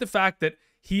 Despite the fact that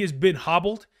he has been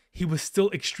hobbled, he was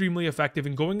still extremely effective.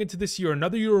 And going into this year,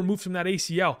 another year removed from that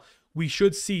ACL, we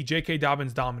should see J.K.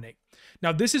 Dobbins dominate.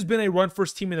 Now, this has been a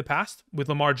run-first team in the past with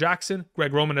Lamar Jackson,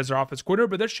 Greg Roman as their offense coordinator,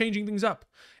 but they're changing things up.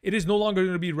 It is no longer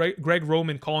going to be Greg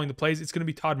Roman calling the plays. It's going to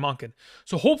be Todd Monken.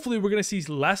 So hopefully we're going to see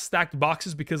less stacked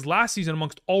boxes because last season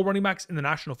amongst all running backs in the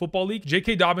National Football League,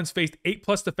 J.K. Dobbins faced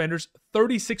 8+ defenders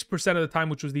 36% of the time,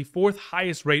 which was the 4th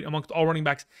highest rate amongst all running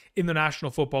backs in the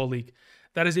National Football League.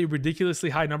 That is a ridiculously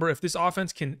high number. If this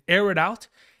offense can air it out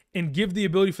and give the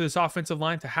ability for this offensive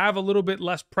line to have a little bit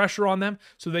less pressure on them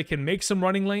so they can make some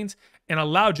running lanes and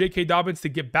allow J.K. Dobbins to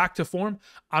get back to form,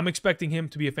 I'm expecting him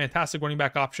to be a fantastic running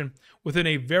back option within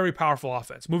a very powerful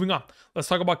offense. Moving on, let's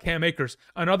talk about Cam Akers,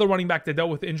 another running back that dealt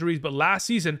with injuries, but last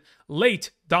season,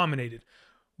 late dominated.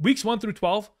 Weeks 1 through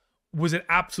 12, was an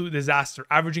absolute disaster,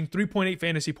 averaging 3.8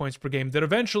 fantasy points per game, that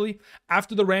eventually,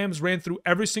 after the Rams ran through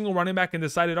every single running back and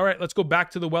decided, all right, let's go back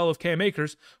to the well of Cam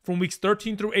Akers, from weeks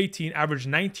 13 through 18, averaged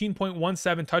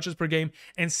 19.17 touches per game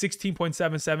and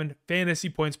 16.77 fantasy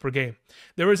points per game.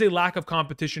 There is a lack of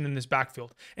competition in this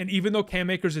backfield. And even though Cam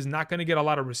Akers is not going to get a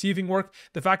lot of receiving work,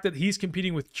 the fact that he's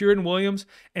competing with Kieran Williams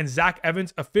and Zach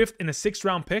Evans, a 5th and a 6th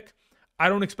round pick, I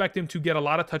don't expect him to get a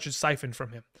lot of touches siphoned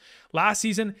from him. Last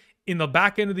season, in the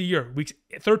back end of the year, weeks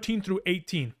 13 through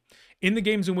 18, in the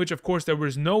games in which, of course, there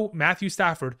was no Matthew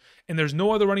Stafford and there's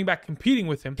no other running back competing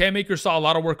with him, Cam Akers saw a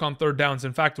lot of work on third downs.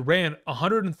 In fact, ran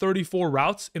 134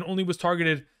 routes and only was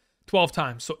targeted 12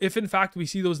 times. So if, in fact, we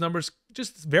see those numbers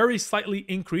just very slightly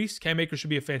increase, Cam Akers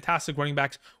should be a fantastic running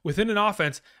back within an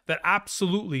offense that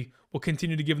absolutely will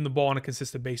continue to give him the ball on a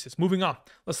consistent basis. Moving on,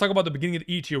 let's talk about the beginning of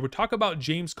the E tier. We're talking about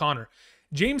James Conner.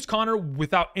 James Conner,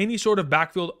 without any sort of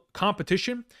backfield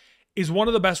competition, is one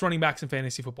of the best running backs in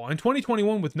fantasy football. In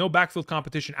 2021, with no backfield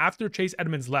competition after Chase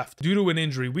Edmonds left due to an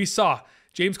injury, we saw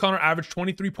James Conner average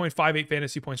 23.58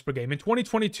 fantasy points per game. In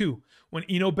 2022, when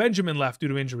Eno Benjamin left due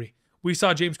to injury, we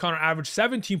saw James Conner average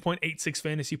 17.86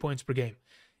 fantasy points per game.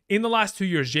 In the last 2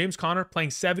 years, James Conner playing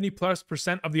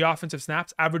 70+% of the offensive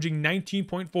snaps, averaging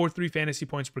 19.43 fantasy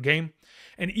points per game.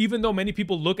 And even though many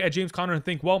people look at James Conner and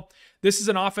think, well, this is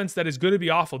an offense that is going to be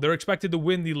awful, they're expected to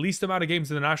win the least amount of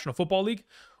games in the National Football League.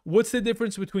 What's the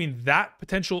difference between that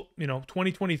potential,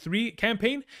 2023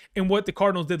 campaign and what the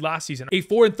Cardinals did last season? A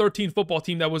 4-13 football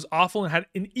team that was awful and had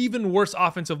an even worse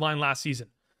offensive line last season.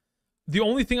 The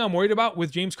only thing I'm worried about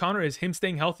with James Conner is him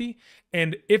staying healthy.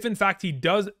 And if, in fact, he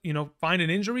does, find an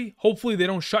injury, hopefully they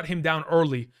don't shut him down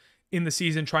early in the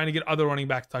season trying to get other running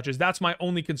back touches. That's my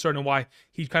only concern and why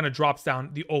he kind of drops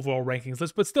down the overall rankings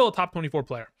list, but still a top 24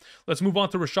 player. Let's move on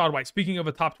to Rachaad White. Speaking of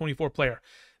a top 24 player,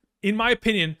 in my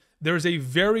opinion, there's a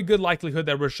very good likelihood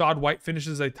that Rachaad White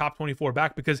finishes a top 24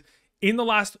 back because in the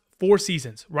last 4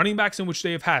 seasons, running backs in which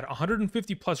they have had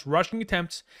 150 plus rushing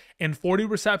attempts and 40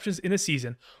 receptions in a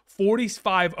season,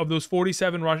 45 of those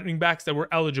 47 running backs that were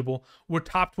eligible were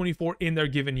top 24 in their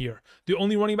given year. The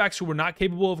only running backs who were not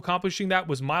capable of accomplishing that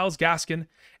was Myles Gaskin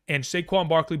and Saquon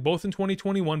Barkley, both in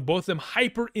 2021, both of them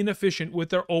hyper inefficient with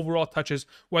their overall touches,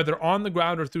 whether on the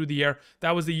ground or through the air.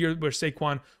 That was the year where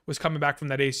Saquon was coming back from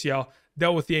that ACL,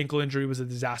 dealt with the ankle injury, was a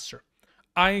disaster.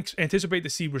 I anticipate to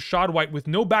see Rachaad White with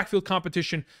no backfield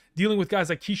competition dealing with guys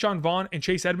like Keyshawn Vaughn and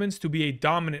Chase Edmonds to be a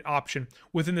dominant option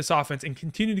within this offense and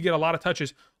continue to get a lot of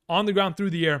touches on the ground through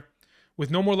the air.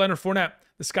 With no more Leonard Fournette,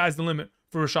 the sky's the limit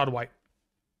for Rachaad White.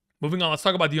 Moving on, let's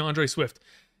talk about DeAndre Swift.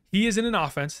 He is in an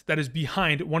offense that is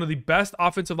behind one of the best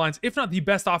offensive lines, if not the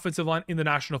best offensive line in the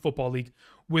National Football League,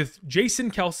 with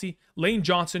Jason Kelce, Lane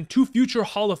Johnson, 2 future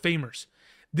Hall of Famers.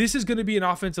 This is going to be an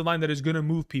offensive line that is going to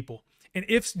move people. And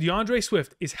if DeAndre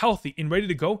Swift is healthy and ready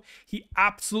to go, he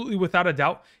absolutely, without a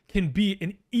doubt, can be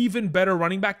an even better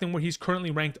running back than where he's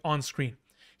currently ranked on screen.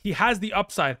 He has the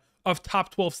upside of top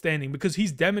 12 standing because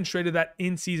he's demonstrated that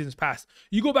in seasons past.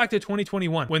 You go back to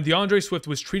 2021 when DeAndre Swift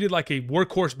was treated like a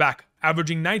workhorse back,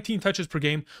 averaging 19 touches per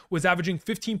game, was averaging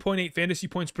 15.8 fantasy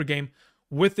points per game.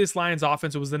 With this Lions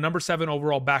offense, it was the number 7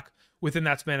 overall back within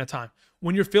that span of time.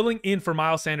 When you're filling in for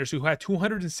Miles Sanders, who had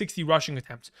 260 rushing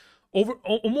attempts, over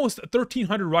almost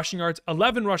 1,300 rushing yards,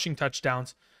 11 rushing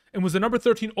touchdowns, and was the number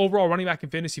 13 overall running back in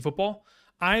fantasy football,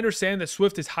 I understand that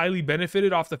Swift is highly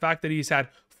benefited off the fact that he's had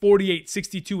 48,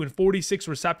 62, and 46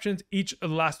 receptions each of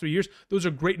the last 3 years. Those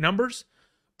are great numbers.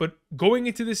 But going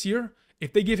into this year,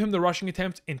 if they give him the rushing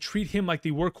attempts and treat him like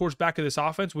the workhorse back of this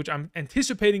offense, which I'm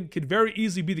anticipating could very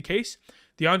easily be the case,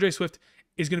 DeAndre Swift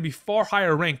is going to be far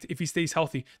higher ranked if he stays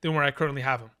healthy than where I currently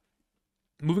have him.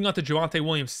 Moving on to Javonte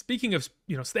Williams. Speaking of,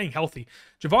 staying healthy,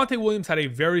 Javonte Williams had a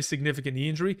very significant knee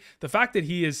injury. The fact that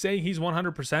he is saying he's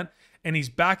 100% and he's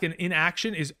back in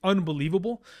action is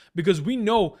unbelievable because we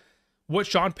know what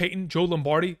Sean Payton, Joe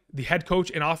Lombardi, the head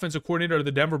coach and offensive coordinator of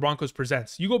the Denver Broncos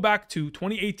presents. You go back to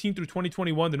 2018 through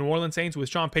 2021, the New Orleans Saints with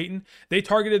Sean Payton, they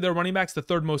targeted their running backs the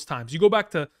 3rd most times. You go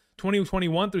back to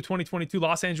 2021 through 2022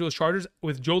 Los Angeles Chargers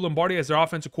with Joe Lombardi as their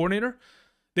offensive coordinator,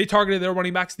 they targeted their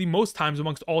running backs the most times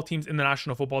amongst all teams in the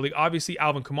National Football League. Obviously,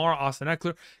 Alvin Kamara, Austin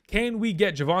Ekeler. Can we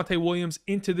get Javonte Williams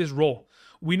into this role?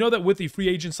 We know that with the free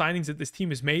agent signings that this team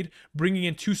has made, bringing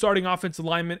in 2 starting offensive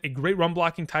linemen, a great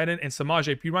run-blocking tight end, and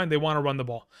Samaje Perine, they want to run the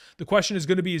ball. The question is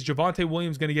going to be, is Javonte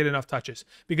Williams going to get enough touches?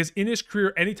 Because in his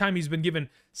career, anytime he's been given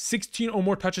 16 or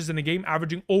more touches in a game,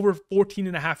 averaging over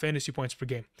 14.5 fantasy points per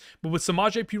game. But with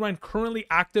Samaje Perine currently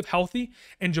active, healthy,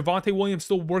 and Javonte Williams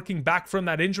still working back from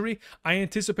that injury, I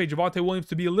anticipate Javonte Williams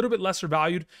to be a little bit lesser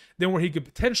valued than where he could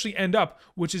potentially end up,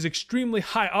 which is extremely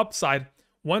high upside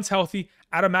once healthy,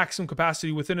 at a maximum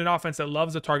capacity within an offense that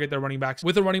loves to target their running backs,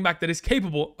 with a running back that is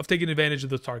capable of taking advantage of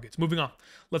those targets. Moving on,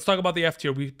 let's talk about the F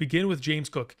tier. We begin with James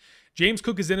Cook. James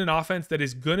Cook is in an offense that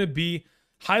is going to be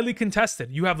highly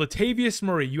contested. You have Latavius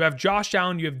Murray, you have Josh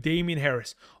Allen, you have Dameon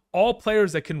Harris. All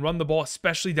players that can run the ball,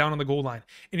 especially down on the goal line.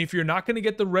 And if you're not going to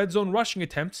get the red zone rushing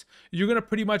attempts, you're going to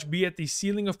pretty much be at the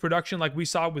ceiling of production like we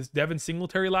saw with Devin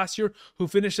Singletary last year, who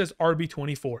finished as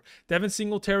RB24. Devin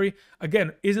Singletary,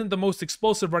 again, isn't the most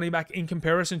explosive running back in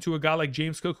comparison to a guy like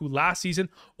James Cook, who last season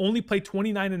only played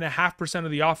 29.5%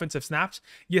 of the offensive snaps,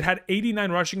 yet had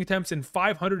 89 rushing attempts and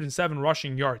 507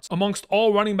 rushing yards. Amongst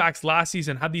all running backs last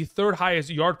season, had the third highest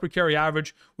yard per carry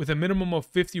average with a minimum of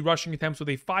 50 rushing attempts with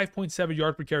a 5.7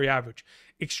 yard per carry average.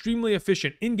 Extremely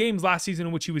efficient. In games last season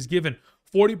in which he was given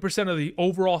 40% of the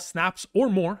overall snaps or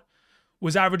more,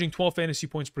 was averaging 12 fantasy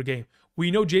points per game.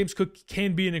 We know James Cook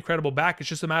can be an incredible back. It's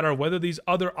just a matter of whether these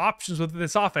other options within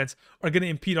this offense are going to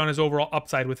impede on his overall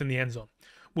upside within the end zone.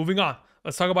 Moving on,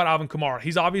 let's talk about Alvin Kamara.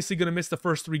 He's obviously going to miss the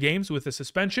first 3 games with a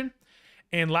suspension.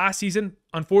 And last season,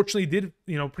 unfortunately, did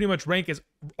pretty much rank as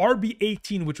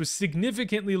RB18, which was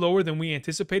significantly lower than we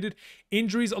anticipated.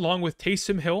 Injuries along with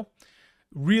Taysom Hill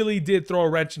really did throw a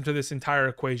wrench into this entire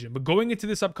equation. But going into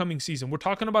this upcoming season, we're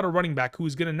talking about a running back who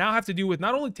is going to now have to deal with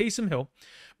not only Taysom Hill,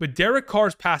 but Derek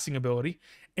Carr's passing ability,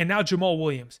 and now Jamal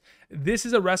Williams. This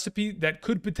is a recipe that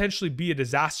could potentially be a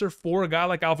disaster for a guy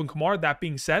like Alvin Kamara. That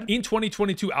being said, in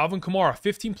 2022, Alvin Kamara,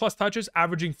 15 plus touches,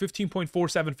 averaging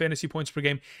 15.47 fantasy points per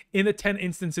game in the 10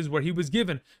 instances where he was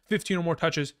given 15 or more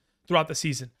touches throughout the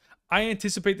season. I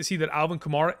anticipate to see that Alvin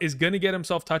Kamara is going to get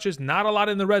himself touches, not a lot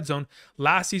in the red zone.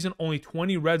 Last season, only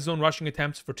 20 red zone rushing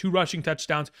attempts for 2 rushing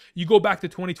touchdowns. You go back to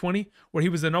 2020, where he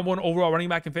was the #1 overall running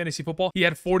back in fantasy football. He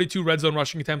had 42 red zone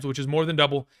rushing attempts, which is more than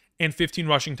double, and 15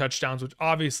 rushing touchdowns, which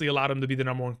obviously allowed him to be the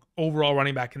 #1 overall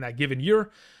running back in that given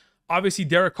year. Obviously,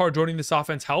 Derek Carr joining this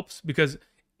offense helps because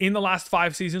in the last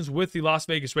 5 seasons with the Las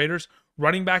Vegas Raiders,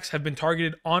 running backs have been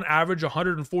targeted on average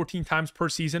 114 times per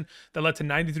season. That led to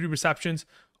 93 receptions,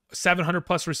 700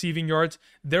 plus receiving yards.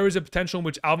 There is a potential in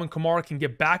which Alvin Kamara can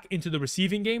get back into the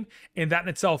receiving game, and that in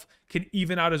itself can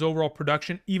even out his overall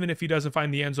production, even if he doesn't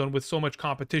find the end zone with so much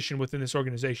competition within this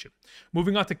organization.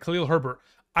 Moving on to Khalil Herbert.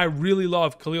 I really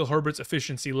love Khalil Herbert's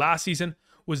efficiency. Last season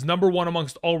was #1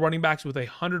 amongst all running backs with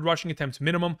 100 rushing attempts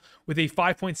minimum, with a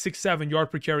 5.67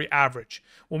 yard per carry average.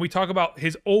 When we talk about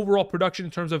his overall production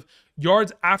in terms of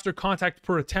yards after contact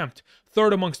per attempt,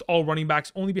 3rd amongst all running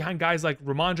backs, only behind guys like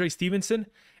Rhamondre Stevenson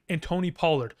and Tony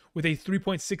Pollard, with a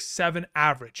 3.67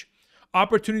 average.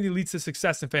 Opportunity leads to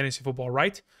success in fantasy football,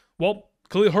 right? Well,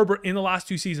 Khalil Herbert in the last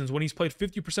 2 seasons, when he's played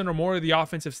 50% or more of the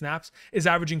offensive snaps, is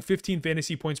averaging 15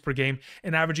 fantasy points per game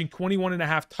and averaging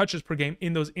 21.5 touches per game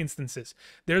in those instances.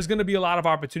 There's going to be a lot of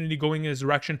opportunity going in his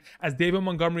direction, as David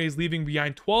Montgomery is leaving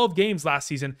behind 12 games last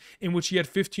season in which he had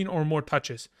 15 or more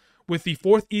touches. With the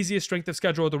 4th easiest strength of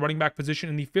schedule at the running back position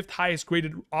and the 5th highest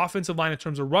graded offensive line in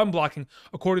terms of run blocking,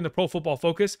 according to Pro Football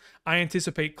Focus, I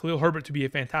anticipate Khalil Herbert to be a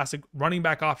fantastic running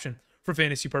back option for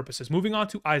fantasy purposes. Moving on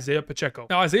to Isaiah Pacheco.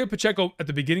 Now, Isaiah Pacheco at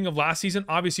the beginning of last season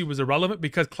obviously was irrelevant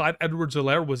because Clyde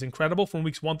Edwards-Helaire was incredible from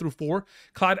weeks 1 through 4.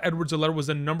 Clyde Edwards-Helaire was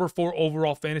the #4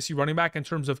 overall fantasy running back in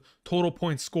terms of total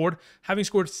points scored, having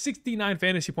scored 69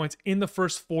 fantasy points in the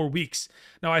first 4 weeks.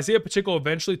 Now, Isaiah Pacheco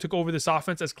eventually took over this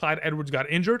offense as Clyde Edwards got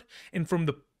injured, and from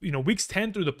the weeks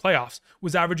 10 through the playoffs,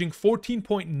 was averaging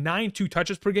 14.92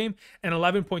 touches per game and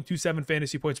 11.27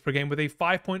 fantasy points per game with a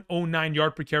 5.09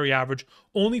 yard per carry average,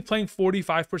 only playing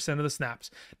 45% of the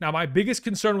snaps. Now, my biggest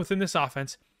concern within this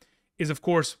offense is, of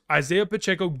course, Isaiah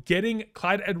Pacheco getting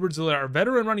Clyde Edwards-Helaire, our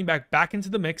veteran running back into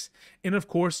the mix, and of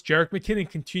course, Jerick McKinnon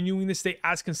continuing to stay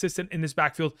as consistent in this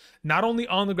backfield, not only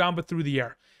on the ground, but through the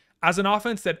air. As an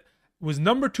offense that was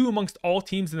 #2 amongst all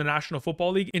teams in the National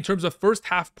Football League in terms of first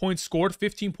half points scored,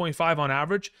 15.5 on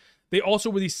average. They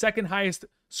also were the 2nd highest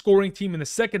scoring team in the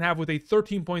second half with a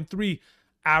 13.3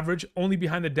 average, only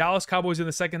behind the Dallas Cowboys in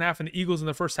the second half and the Eagles in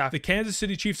the first half. The Kansas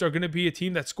City Chiefs are going to be a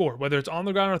team that score, whether it's on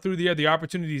the ground or through the air. The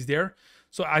opportunity is there.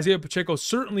 So Isaiah Pacheco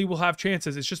certainly will have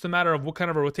chances. It's just a matter of what kind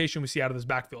of a rotation we see out of this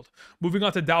backfield. Moving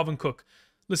on to Dalvin Cook.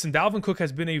 Listen, Dalvin Cook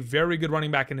has been a very good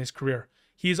running back in his career.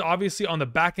 He is obviously on the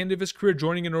back end of his career,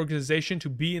 joining an organization to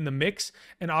be in the mix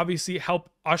and obviously help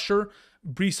usher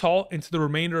Breece Hall into the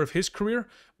remainder of his career.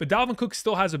 But Dalvin Cook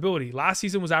still has ability. Last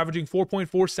season was averaging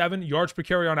 4.47 yards per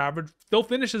carry on average. Still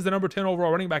finishes the #10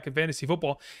 overall running back in fantasy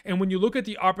football. And when you look at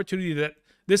the opportunity that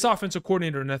this offensive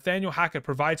coordinator, Nathaniel Hackett,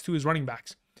 provides to his running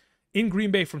backs, in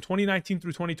Green Bay from 2019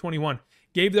 through 2021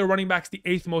 gave their running backs the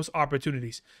 8th most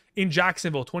opportunities. In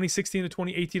Jacksonville, 2016 to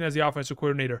 2018 as the offensive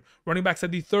coordinator, running backs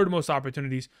had the 3rd most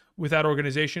opportunities with that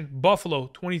organization. Buffalo,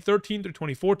 2013 through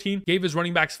 2014, gave his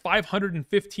running backs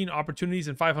 515 opportunities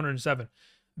and 507.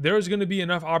 There is going to be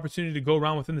enough opportunity to go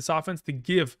around within this offense to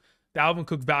give Dalvin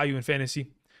Cook value in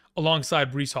fantasy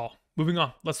alongside Breece Hall. Moving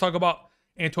on, let's talk about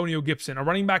Antonio Gibson, a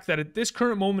running back that at this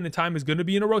current moment in time is going to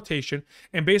be in a rotation.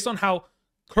 And based on how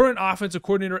current offensive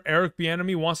coordinator Eric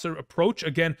Bieniemy wants to approach,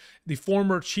 again, the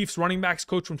former Chiefs running backs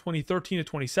coach from 2013 to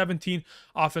 2017,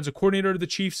 offensive coordinator of the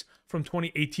Chiefs from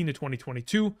 2018 to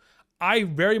 2022, I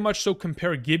very much so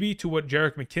compare Gibby to what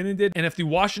Jerick McKinnon did. And if the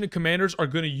Washington Commanders are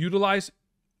going to utilize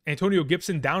Antonio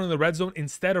Gibson down in the red zone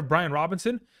instead of Brian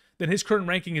Robinson, then his current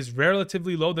ranking is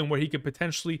relatively low than where he could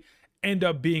potentially end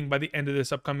up being by the end of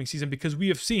this upcoming season, because we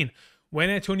have seen when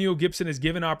Antonio Gibson is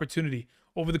given opportunity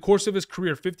over the course of his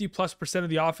career, 50+% of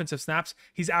the offensive snaps,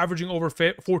 he's averaging over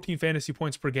 14 fantasy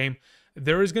points per game.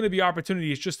 There is going to be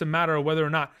opportunity. It's just a matter of whether or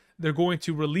not they're going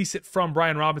to release it from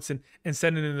Brian Robinson and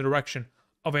send it in the direction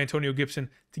of Antonio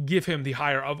Gibson to give him the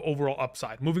higher of overall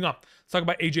upside. Moving on, let's talk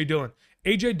about A.J. Dillon.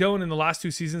 A.J. Dillon in the last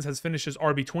 2 seasons has finished as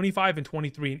RB 25 and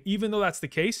 23. And even though that's the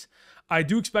case, I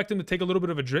do expect him to take a little bit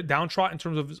of a downtrot in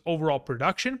terms of his overall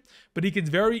production, but he can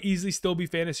very easily still be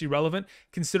fantasy relevant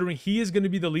considering he is going to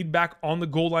be the lead back on the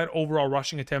goal line overall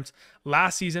rushing attempts.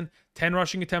 Last season, 10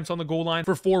 rushing attempts on the goal line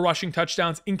for 4 rushing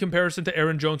touchdowns in comparison to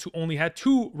Aaron Jones, who only had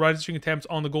 2 rushing attempts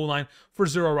on the goal line for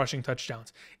 0 rushing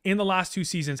touchdowns. In the last 2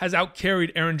 seasons, has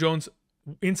outcarried Aaron Jones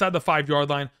inside the 5-yard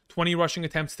line, 20 rushing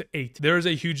attempts to 8. There is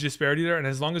a huge disparity there, and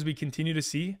as long as we continue to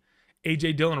see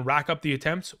A.J. Dillon rack up the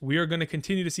attempts, we are going to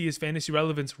continue to see his fantasy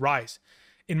relevance rise.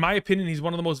 In my opinion, he's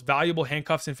one of the most valuable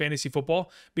handcuffs in fantasy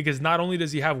football because not only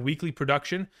does he have weekly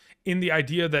production in the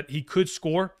idea that he could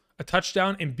score a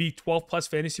touchdown and be 12+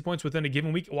 fantasy points within a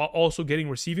given week while also getting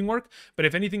receiving work. But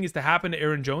if anything is to happen to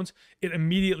Aaron Jones, it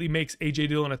immediately makes A.J.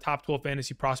 Dillon a top 12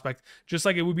 fantasy prospect, just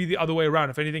like it would be the other way around.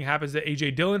 If anything happens to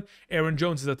A.J. Dillon, Aaron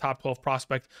Jones is a top 12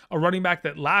 prospect. A running back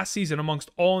that last season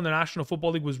amongst all in the National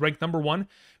Football League was ranked number 1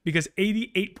 because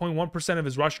 88.1% of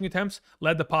his rushing attempts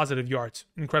led to positive yards.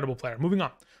 Incredible player. Moving on.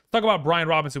 Talk about Brian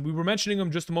Robinson. We were mentioning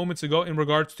him just moments ago in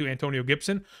regards to Antonio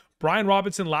Gibson. Brian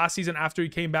Robinson last season, after he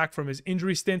came back from his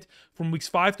injury stint from weeks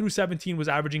 5 through 17, was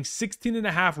averaging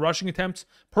 16.5 rushing attempts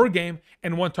per game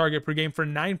and 1 target per game for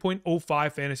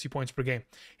 9.05 fantasy points per game.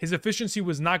 His efficiency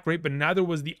was not great, but neither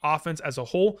was the offense as a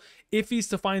whole. If he's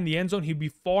to find the end zone, he'd be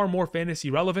far more fantasy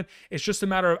relevant. It's just a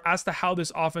matter of as to how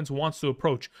this offense wants to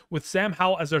approach. With Sam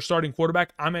Howell as their starting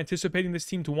quarterback, I'm anticipating this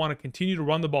team to want to continue to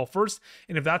run the ball first.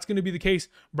 And if that's going to be the case,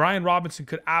 Brian Robinson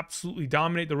could absolutely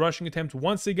dominate the rushing attempts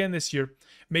once again this year,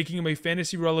 making him a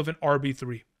fantasy relevant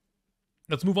RB3.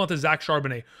 Let's move on to Zach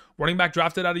Charbonnet, running back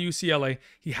drafted out of UCLA.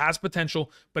 He has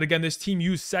potential, but again, this team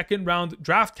used 2nd round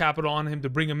draft capital on him to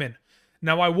bring him in.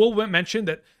 Now, I will mention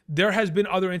that there has been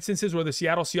other instances where the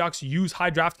Seattle Seahawks use high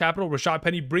draft capital, Rashad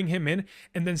Penny, bring him in,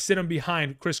 and then sit him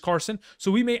behind Chris Carson. So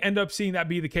we may end up seeing that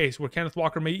be the case, where Kenneth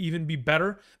Walker may even be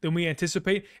better than we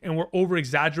anticipate, and we're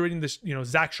over-exaggerating this,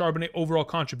 Zach Charbonnet overall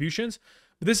contributions.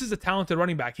 But this is a talented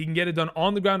running back. He can get it done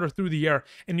on the ground or through the air.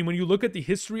 And when you look at the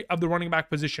history of the running back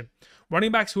position,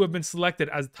 running backs who have been selected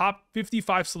as top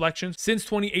 55 selections since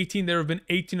 2018, there have been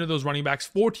 18 of those running backs,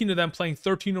 14 of them playing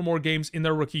 13 or more games in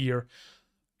their rookie year.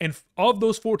 And of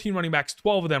those 14 running backs,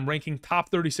 12 of them ranking top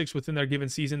 36 within their given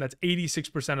season. That's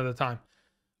 86% of the time.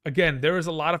 Again, there is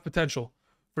a lot of potential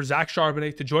for Zach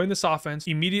Charbonnet to join this offense,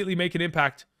 immediately make an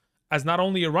impact as not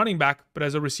only a running back, but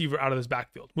as a receiver out of this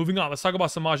backfield. Moving on, let's talk about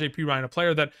Samaje Perine, a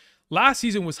player that last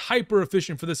season was hyper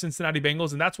efficient for the Cincinnati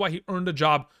Bengals, and that's why he earned a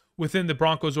job within the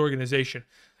Broncos organization.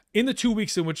 In the 2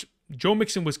 weeks in which Joe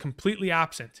Mixon was completely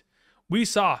absent, we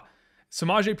saw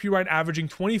Samaje Perine averaging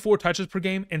 24 touches per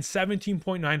game and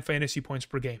 17.9 fantasy points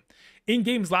per game. In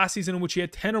games last season in which he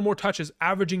had 10 or more touches,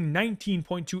 averaging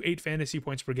 19.28 fantasy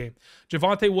points per game.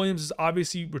 Javonte Williams is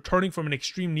obviously returning from an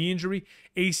extreme knee injury,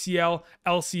 ACL,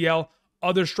 LCL,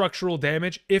 other structural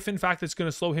damage. If in fact it's going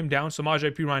to slow him down,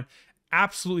 Samaje Perine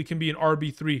absolutely can be an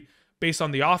RB3 based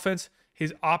on the offense,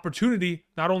 his opportunity,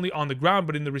 not only on the ground,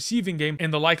 but in the receiving game,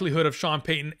 and the likelihood of Sean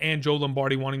Payton and Joe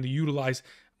Lombardi wanting to utilize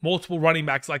multiple running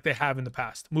backs like they have in the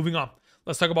past. Moving on,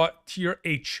 let's talk about tier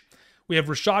H. We have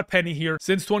Rashad Penny here.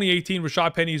 Since 2018,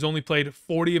 Rashad Penny has only played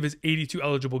 40 of his 82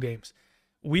 eligible games.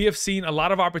 We have seen a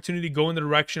lot of opportunity go in the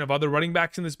direction of other running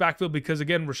backs in this backfield because,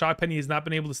 again, Rashad Penny has not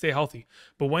been able to stay healthy.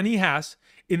 But when he has,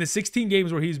 in the 16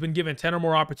 games where he's been given 10 or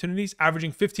more opportunities,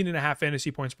 averaging 15.5 fantasy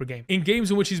points per game. In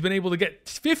games in which he's been able to get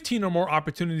 15 or more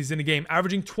opportunities in a game,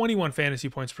 averaging 21 fantasy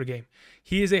points per game.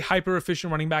 He is a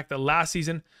hyper-efficient running back that last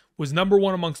season was number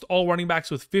one amongst all running backs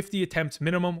with 50 attempts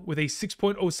minimum with a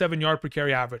 6.07 yard per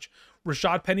carry average.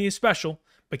 Rashad Penny is special,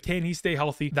 but can he stay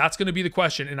healthy? That's going to be the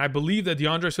question. And I believe that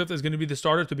DeAndre Swift is going to be the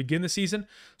starter to begin the season.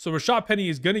 So Rashad Penny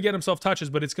is going to get himself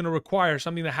touches, but it's going to require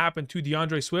something to happen to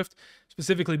DeAndre Swift,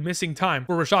 specifically missing time,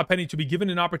 for Rashad Penny to be given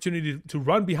an opportunity to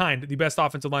run behind the best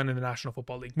offensive line in the National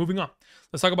Football League. Moving on.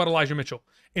 Let's talk about Elijah Mitchell.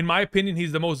 In my opinion,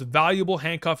 he's the most valuable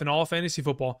handcuff in all of fantasy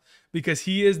football because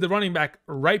he is the running back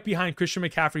right behind Christian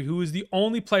McCaffrey, who is the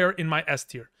only player in my S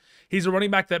tier. He's a running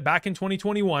back that back in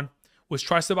 2021 was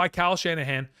trusted by Kyle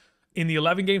Shanahan. In the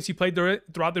 11 games he played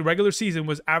throughout the regular season,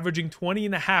 was averaging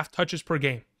 20.5 touches per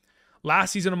game.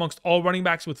 Last season, amongst all running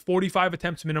backs with 45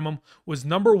 attempts minimum, was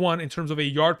number one in terms of a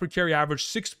yard per carry average,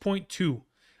 6.2.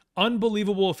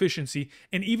 Unbelievable efficiency.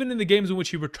 And even in the games in which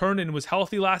he returned and was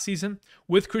healthy last season,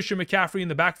 with Christian McCaffrey in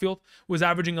the backfield, was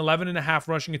averaging 11.5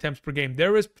 rushing attempts per game.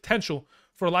 There is potential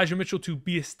for Elijah Mitchell to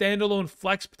be a standalone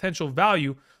flex potential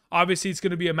value. Obviously, it's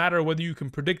going to be a matter of whether you can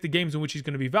predict the games in which he's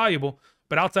going to be valuable.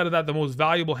 But outside of that, the most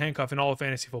valuable handcuff in all of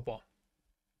fantasy football.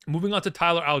 Moving on to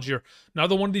Tyler Algier,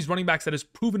 another one of these running backs that has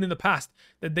proven in the past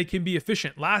that they can be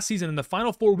efficient. Last season, in the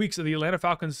final 4 weeks of the Atlanta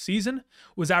Falcons season,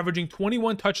 was averaging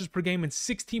 21 touches per game and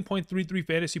 16.33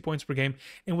 fantasy points per game,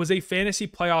 and was a fantasy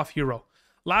playoff hero.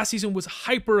 Last season was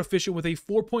hyper efficient with a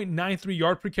 4.93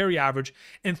 yard per carry average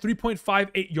and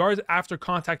 3.58 yards after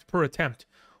contact per attempt.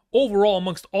 Overall,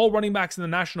 amongst all running backs in the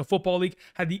National Football League,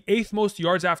 had the 8th most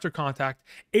yards after contact,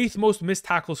 8th most missed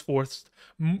tackles forced,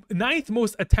 9th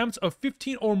most attempts of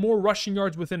 15 or more rushing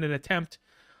yards within an attempt.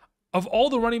 Of all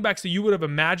the running backs that you would have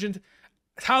imagined,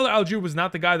 Tyler Algier was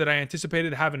not the guy that I anticipated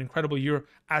to have an incredible year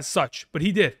as such, but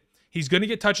he did. He's going to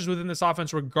get touches within this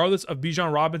offense regardless of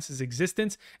Bijan Robinson's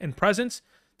existence and presence.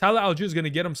 Tyler Algier is going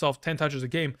to get himself 10 touches a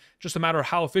game. Just a matter of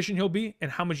how efficient he'll be and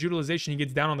how much utilization he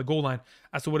gets down on the goal line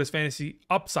as to what his fantasy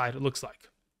upside looks like.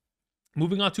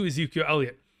 Moving on to Ezekiel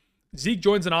Elliott. Zeke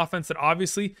joins an offense that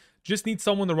obviously just needs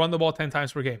someone to run the ball 10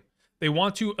 times per game. They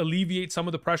want to alleviate some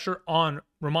of the pressure on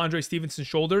Rhamondre Stevenson's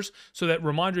shoulders so that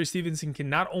Rhamondre Stevenson can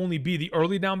not only be the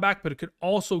early down back, but it could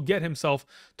also get himself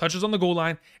touches on the goal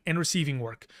line and receiving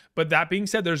work. But that being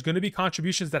said, there's going to be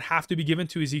contributions that have to be given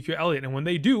to Ezekiel Elliott. And when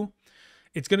they do,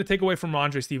 it's going to take away from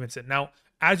Rhamondre Stevenson. Now,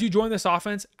 as you join this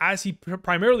offense, as he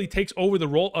primarily takes over the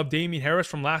role of Dameon Harris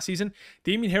from last season,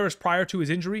 Dameon Harris, prior to his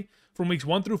injury, from weeks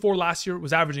 1 through 4 last year,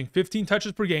 was averaging 15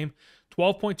 touches per game,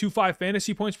 12.25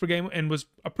 fantasy points per game, and was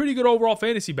a pretty good overall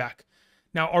fantasy back.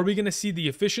 Now, are we going to see the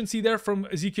efficiency there from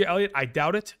Ezekiel Elliott? I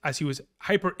doubt it, as he was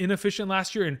hyper inefficient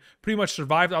last year and pretty much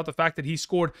survived out the fact that he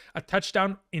scored a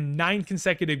touchdown in 9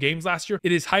 consecutive games last year.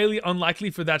 It is highly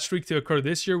unlikely for that streak to occur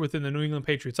this year within the New England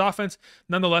Patriots offense.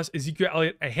 Nonetheless, Ezekiel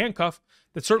Elliott, a handcuff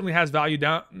that certainly has value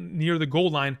down near the goal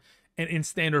line and in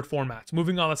standard formats.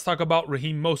 Moving on, let's talk about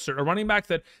Raheem Mostert, a running back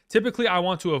that typically I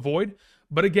want to avoid,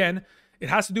 but again, it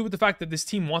has to do with the fact that this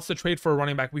team wants to trade for a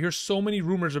running back. We hear so many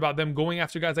rumors about them going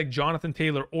after guys like Jonathan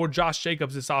Taylor or Josh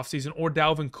Jacobs this offseason or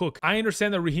Dalvin Cook. I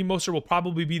understand that Raheem Mostert will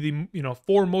probably be the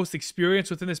foremost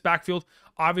experienced within this backfield.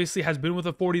 Obviously has been with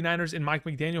the 49ers and Mike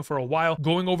McDaniel for a while.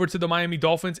 Going over to the Miami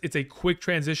Dolphins, it's a quick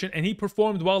transition, and he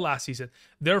performed well last season.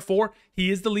 Therefore, he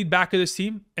is the lead back of this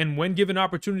team, and when given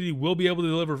opportunity, will be able to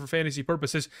deliver for fantasy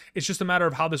purposes. It's just a matter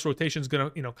of how this rotation is going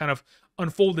to, kind of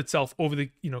unfold itself over the,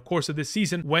 course of this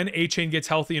season when Etienne gets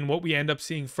healthy and what we end up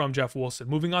seeing from Jeff Wilson.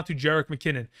 Moving on to Jerick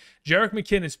McKinnon. Jerick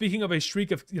McKinnon, speaking of a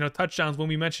streak of, touchdowns, when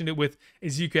we mentioned it with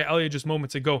Ezekiel Elliott just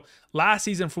moments ago, last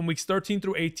season from weeks 13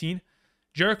 through 18,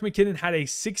 Jerick McKinnon had a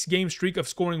 6-game streak of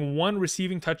scoring 1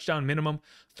 receiving touchdown minimum.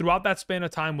 Throughout that span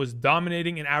of time, was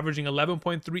dominating and averaging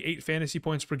 11.38 fantasy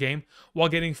points per game while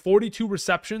getting 42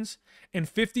 receptions and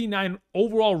 59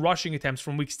 overall rushing attempts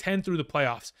from weeks 10 through the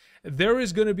playoffs. There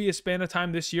is going to be a span of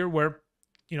time this year where,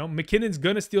 McKinnon's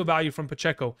going to steal value from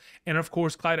Pacheco and, of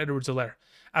course, Clyde Edwards-Helaire.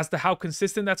 As to how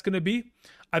consistent that's going to be,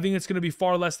 I think it's going to be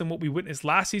far less than what we witnessed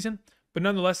last season, but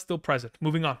nonetheless still present.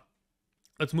 Moving on.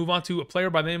 Let's move on to a player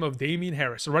by the name of Dameon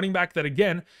Harris, a running back that,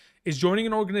 again, is joining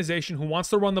an organization who wants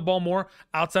to run the ball more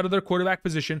outside of their quarterback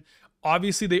position.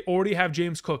 Obviously, they already have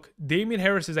James Cook. Dameon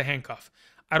Harris is a handcuff.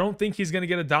 I don't think he's going to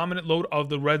get a dominant load of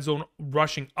the red zone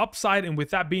rushing upside, and with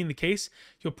that being the case,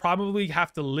 he'll probably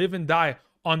have to live and die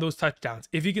on those touchdowns.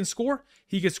 If he can score,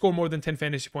 he can score more than 10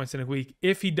 fantasy points in a week.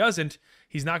 If he doesn't,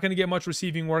 he's not going to get much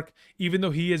receiving work, even though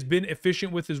he has been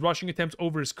efficient with his rushing attempts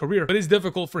over his career. But it's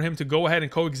difficult for him to go ahead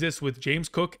and coexist with James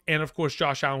Cook and, of course,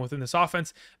 Josh Allen within this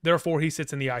offense. Therefore, he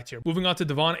sits in the I tier. Moving on to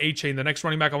Devon Achane, the next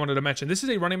running back I wanted to mention. This is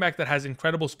a running back that has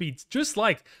incredible speeds, just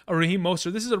like a Raheem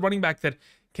Mostert. This is a running back that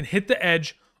can hit the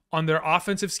edge on their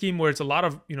offensive scheme where it's a lot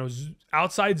of,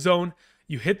 outside zone.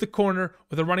 You hit the corner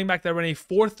with a running back that ran a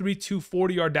 4.32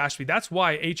 40-yard dash speed. That's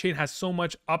why Achane has so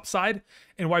much upside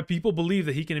and why people believe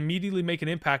that he can immediately make an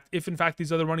impact if, in fact,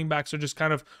 these other running backs are just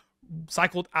kind of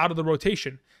cycled out of the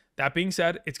rotation. That being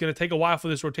said, it's going to take a while for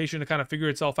this rotation to kind of figure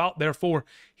itself out. Therefore,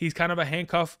 he's kind of a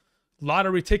handcuff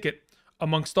lottery ticket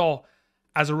amongst all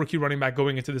as a rookie running back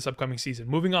going into this upcoming season.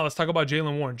 Moving on, let's talk about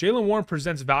Jaylen Warren. Jaylen Warren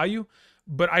presents value,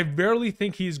 but I barely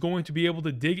think he's going to be able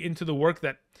to dig into the work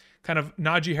that kind of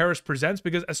Najee Harris presents,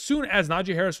 because as soon as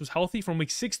Najee Harris was healthy from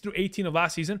week 6 through 18 of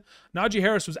last season, Najee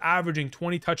Harris was averaging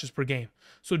 20 touches per game.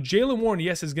 So Jaylen Warren,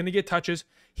 yes, is going to get touches.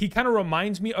 He kind of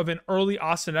reminds me of an early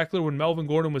Austin Ekeler when Melvin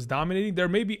Gordon was dominating. There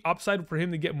may be upside for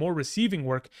him to get more receiving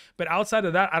work, but outside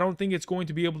of that, I don't think it's going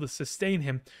to be able to sustain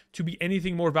him to be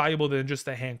anything more valuable than just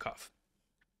a handcuff.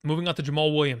 Moving on to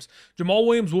Jamal Williams. Jamal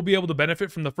Williams will be able to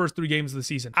benefit from the first 3 games of the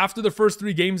season. After the first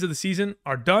 3 games of the season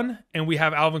are done and we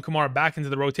have Alvin Kamara back into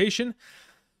the rotation,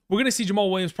 we're going to see Jamal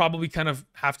Williams probably kind of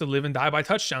have to live and die by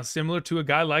touchdowns, similar to a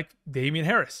guy like Dameon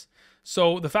Harris.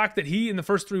 So the fact that he, in the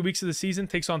first 3 weeks of the season,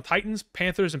 takes on Titans,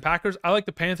 Panthers, and Packers, I like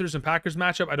the Panthers and Packers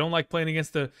matchup. I don't like playing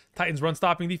against the Titans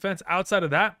run-stopping defense. Outside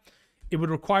of that, it would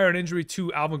require an injury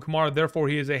to Alvin Kamara. Therefore,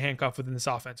 he is a handcuff within this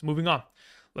offense. Moving on.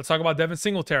 Let's talk about Devin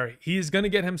Singletary. He is going to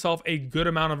get himself a good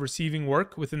amount of receiving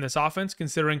work within this offense,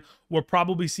 considering we'll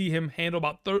probably see him handle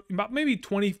about maybe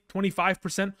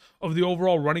 25% of the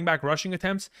overall running back rushing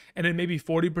attempts, and then maybe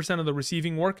 40% of the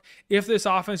receiving work. If this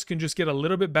offense can just get a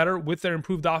little bit better with their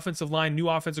improved offensive line, new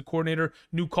offensive coordinator,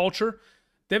 new culture,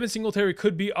 Devin Singletary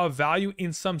could be of value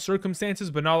in some circumstances,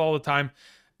 but not all the time.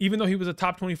 Even though he was a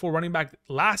top 24 running back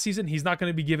last season, he's not going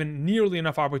to be given nearly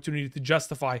enough opportunity to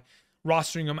justify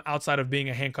rostering him outside of being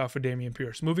a handcuff for Dameon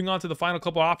Pierce. Moving on to the final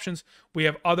couple options, we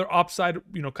have other upside,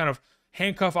 kind of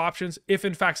handcuff options. If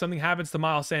in fact something happens to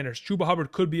Miles Sanders, Chuba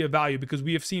Hubbard could be of value because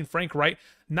we have seen Frank Wright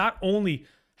not only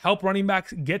help running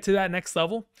backs get to that next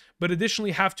level, but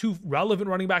additionally have 2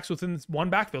 relevant running backs within one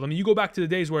backfield. I mean, you go back to the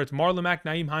days where it's Marlon Mack,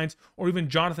 Nyheim Hines, or even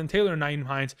Jonathan Taylor and Nyheim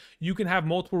Hines. You can have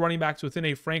multiple running backs within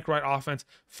a Frank Wright offense,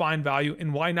 find value,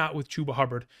 and why not with Chuba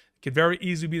Hubbard? Could very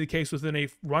easily be the case within a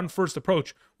run-first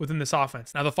approach within this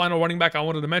offense. Now, the final running back I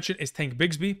wanted to mention is Tank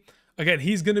Bigsby. Again,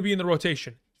 he's going to be in the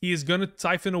rotation. He is going to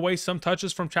siphon away some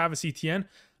touches from Travis Etienne.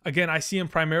 Again, I see him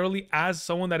primarily as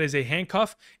someone that is a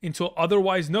handcuff until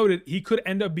otherwise noted. He could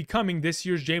end up becoming this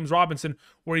year's James Robinson,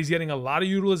 where he's getting a lot of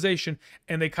utilization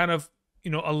and they kind of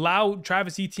allow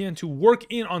Travis Etienne to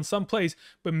work in on some plays,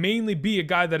 but mainly be a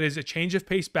guy that is a change of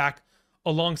pace back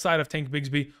alongside of Tank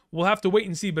Bigsby. We'll have to wait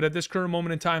and see, but at this current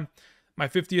moment in time, my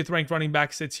 50th ranked running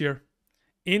back sits here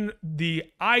in the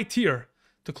I tier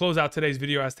to close out today's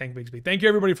video as Tank Bigsby. Thank you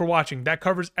everybody for watching. That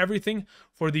covers everything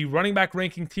for the running back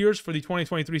ranking tiers for the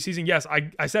 2023 season. Yes,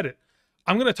 I said it.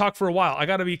 I'm going to talk for a while. I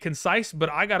got to be concise, but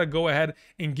I got to go ahead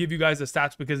and give you guys the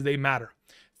stats because they matter.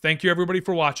 Thank you everybody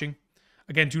for watching.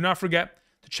 Again, do not forget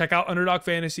to check out Underdog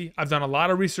Fantasy. I've done a lot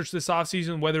of research this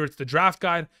offseason, whether it's the draft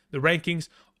guide, the rankings,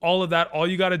 all of that. All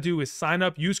you got to do is sign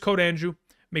up, use code Andrew,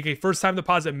 make a first-time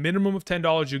deposit minimum of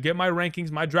 $10. You get my rankings,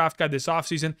 my draft guide this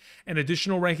offseason, and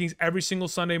additional rankings every single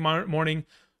Sunday morning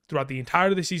throughout the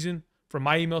entirety of the season from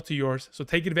my email to yours. So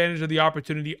take advantage of the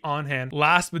opportunity on hand.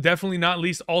 Last but definitely not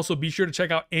least, also be sure to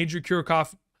check out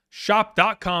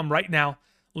AndrewKiorkofShop.com right now.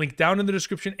 Link down in the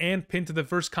description and pinned to the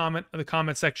first comment of the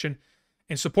comment section.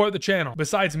 And support the channel.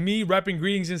 Besides me repping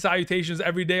greetings and salutations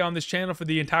every day on this channel for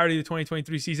the entirety of the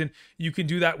 2023 season, you can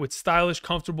do that with stylish,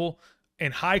 comfortable,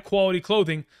 and high quality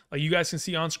clothing like you guys can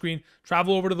see on screen.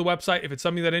 Travel over to the website if it's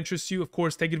something that interests you. Of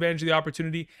course, take advantage of the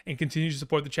opportunity and continue to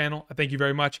support the channel. I thank you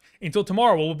very much. Until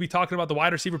tomorrow, we'll be talking about the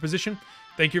wide receiver position.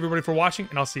 Thank you everybody for watching,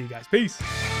 and I'll see you guys. Peace.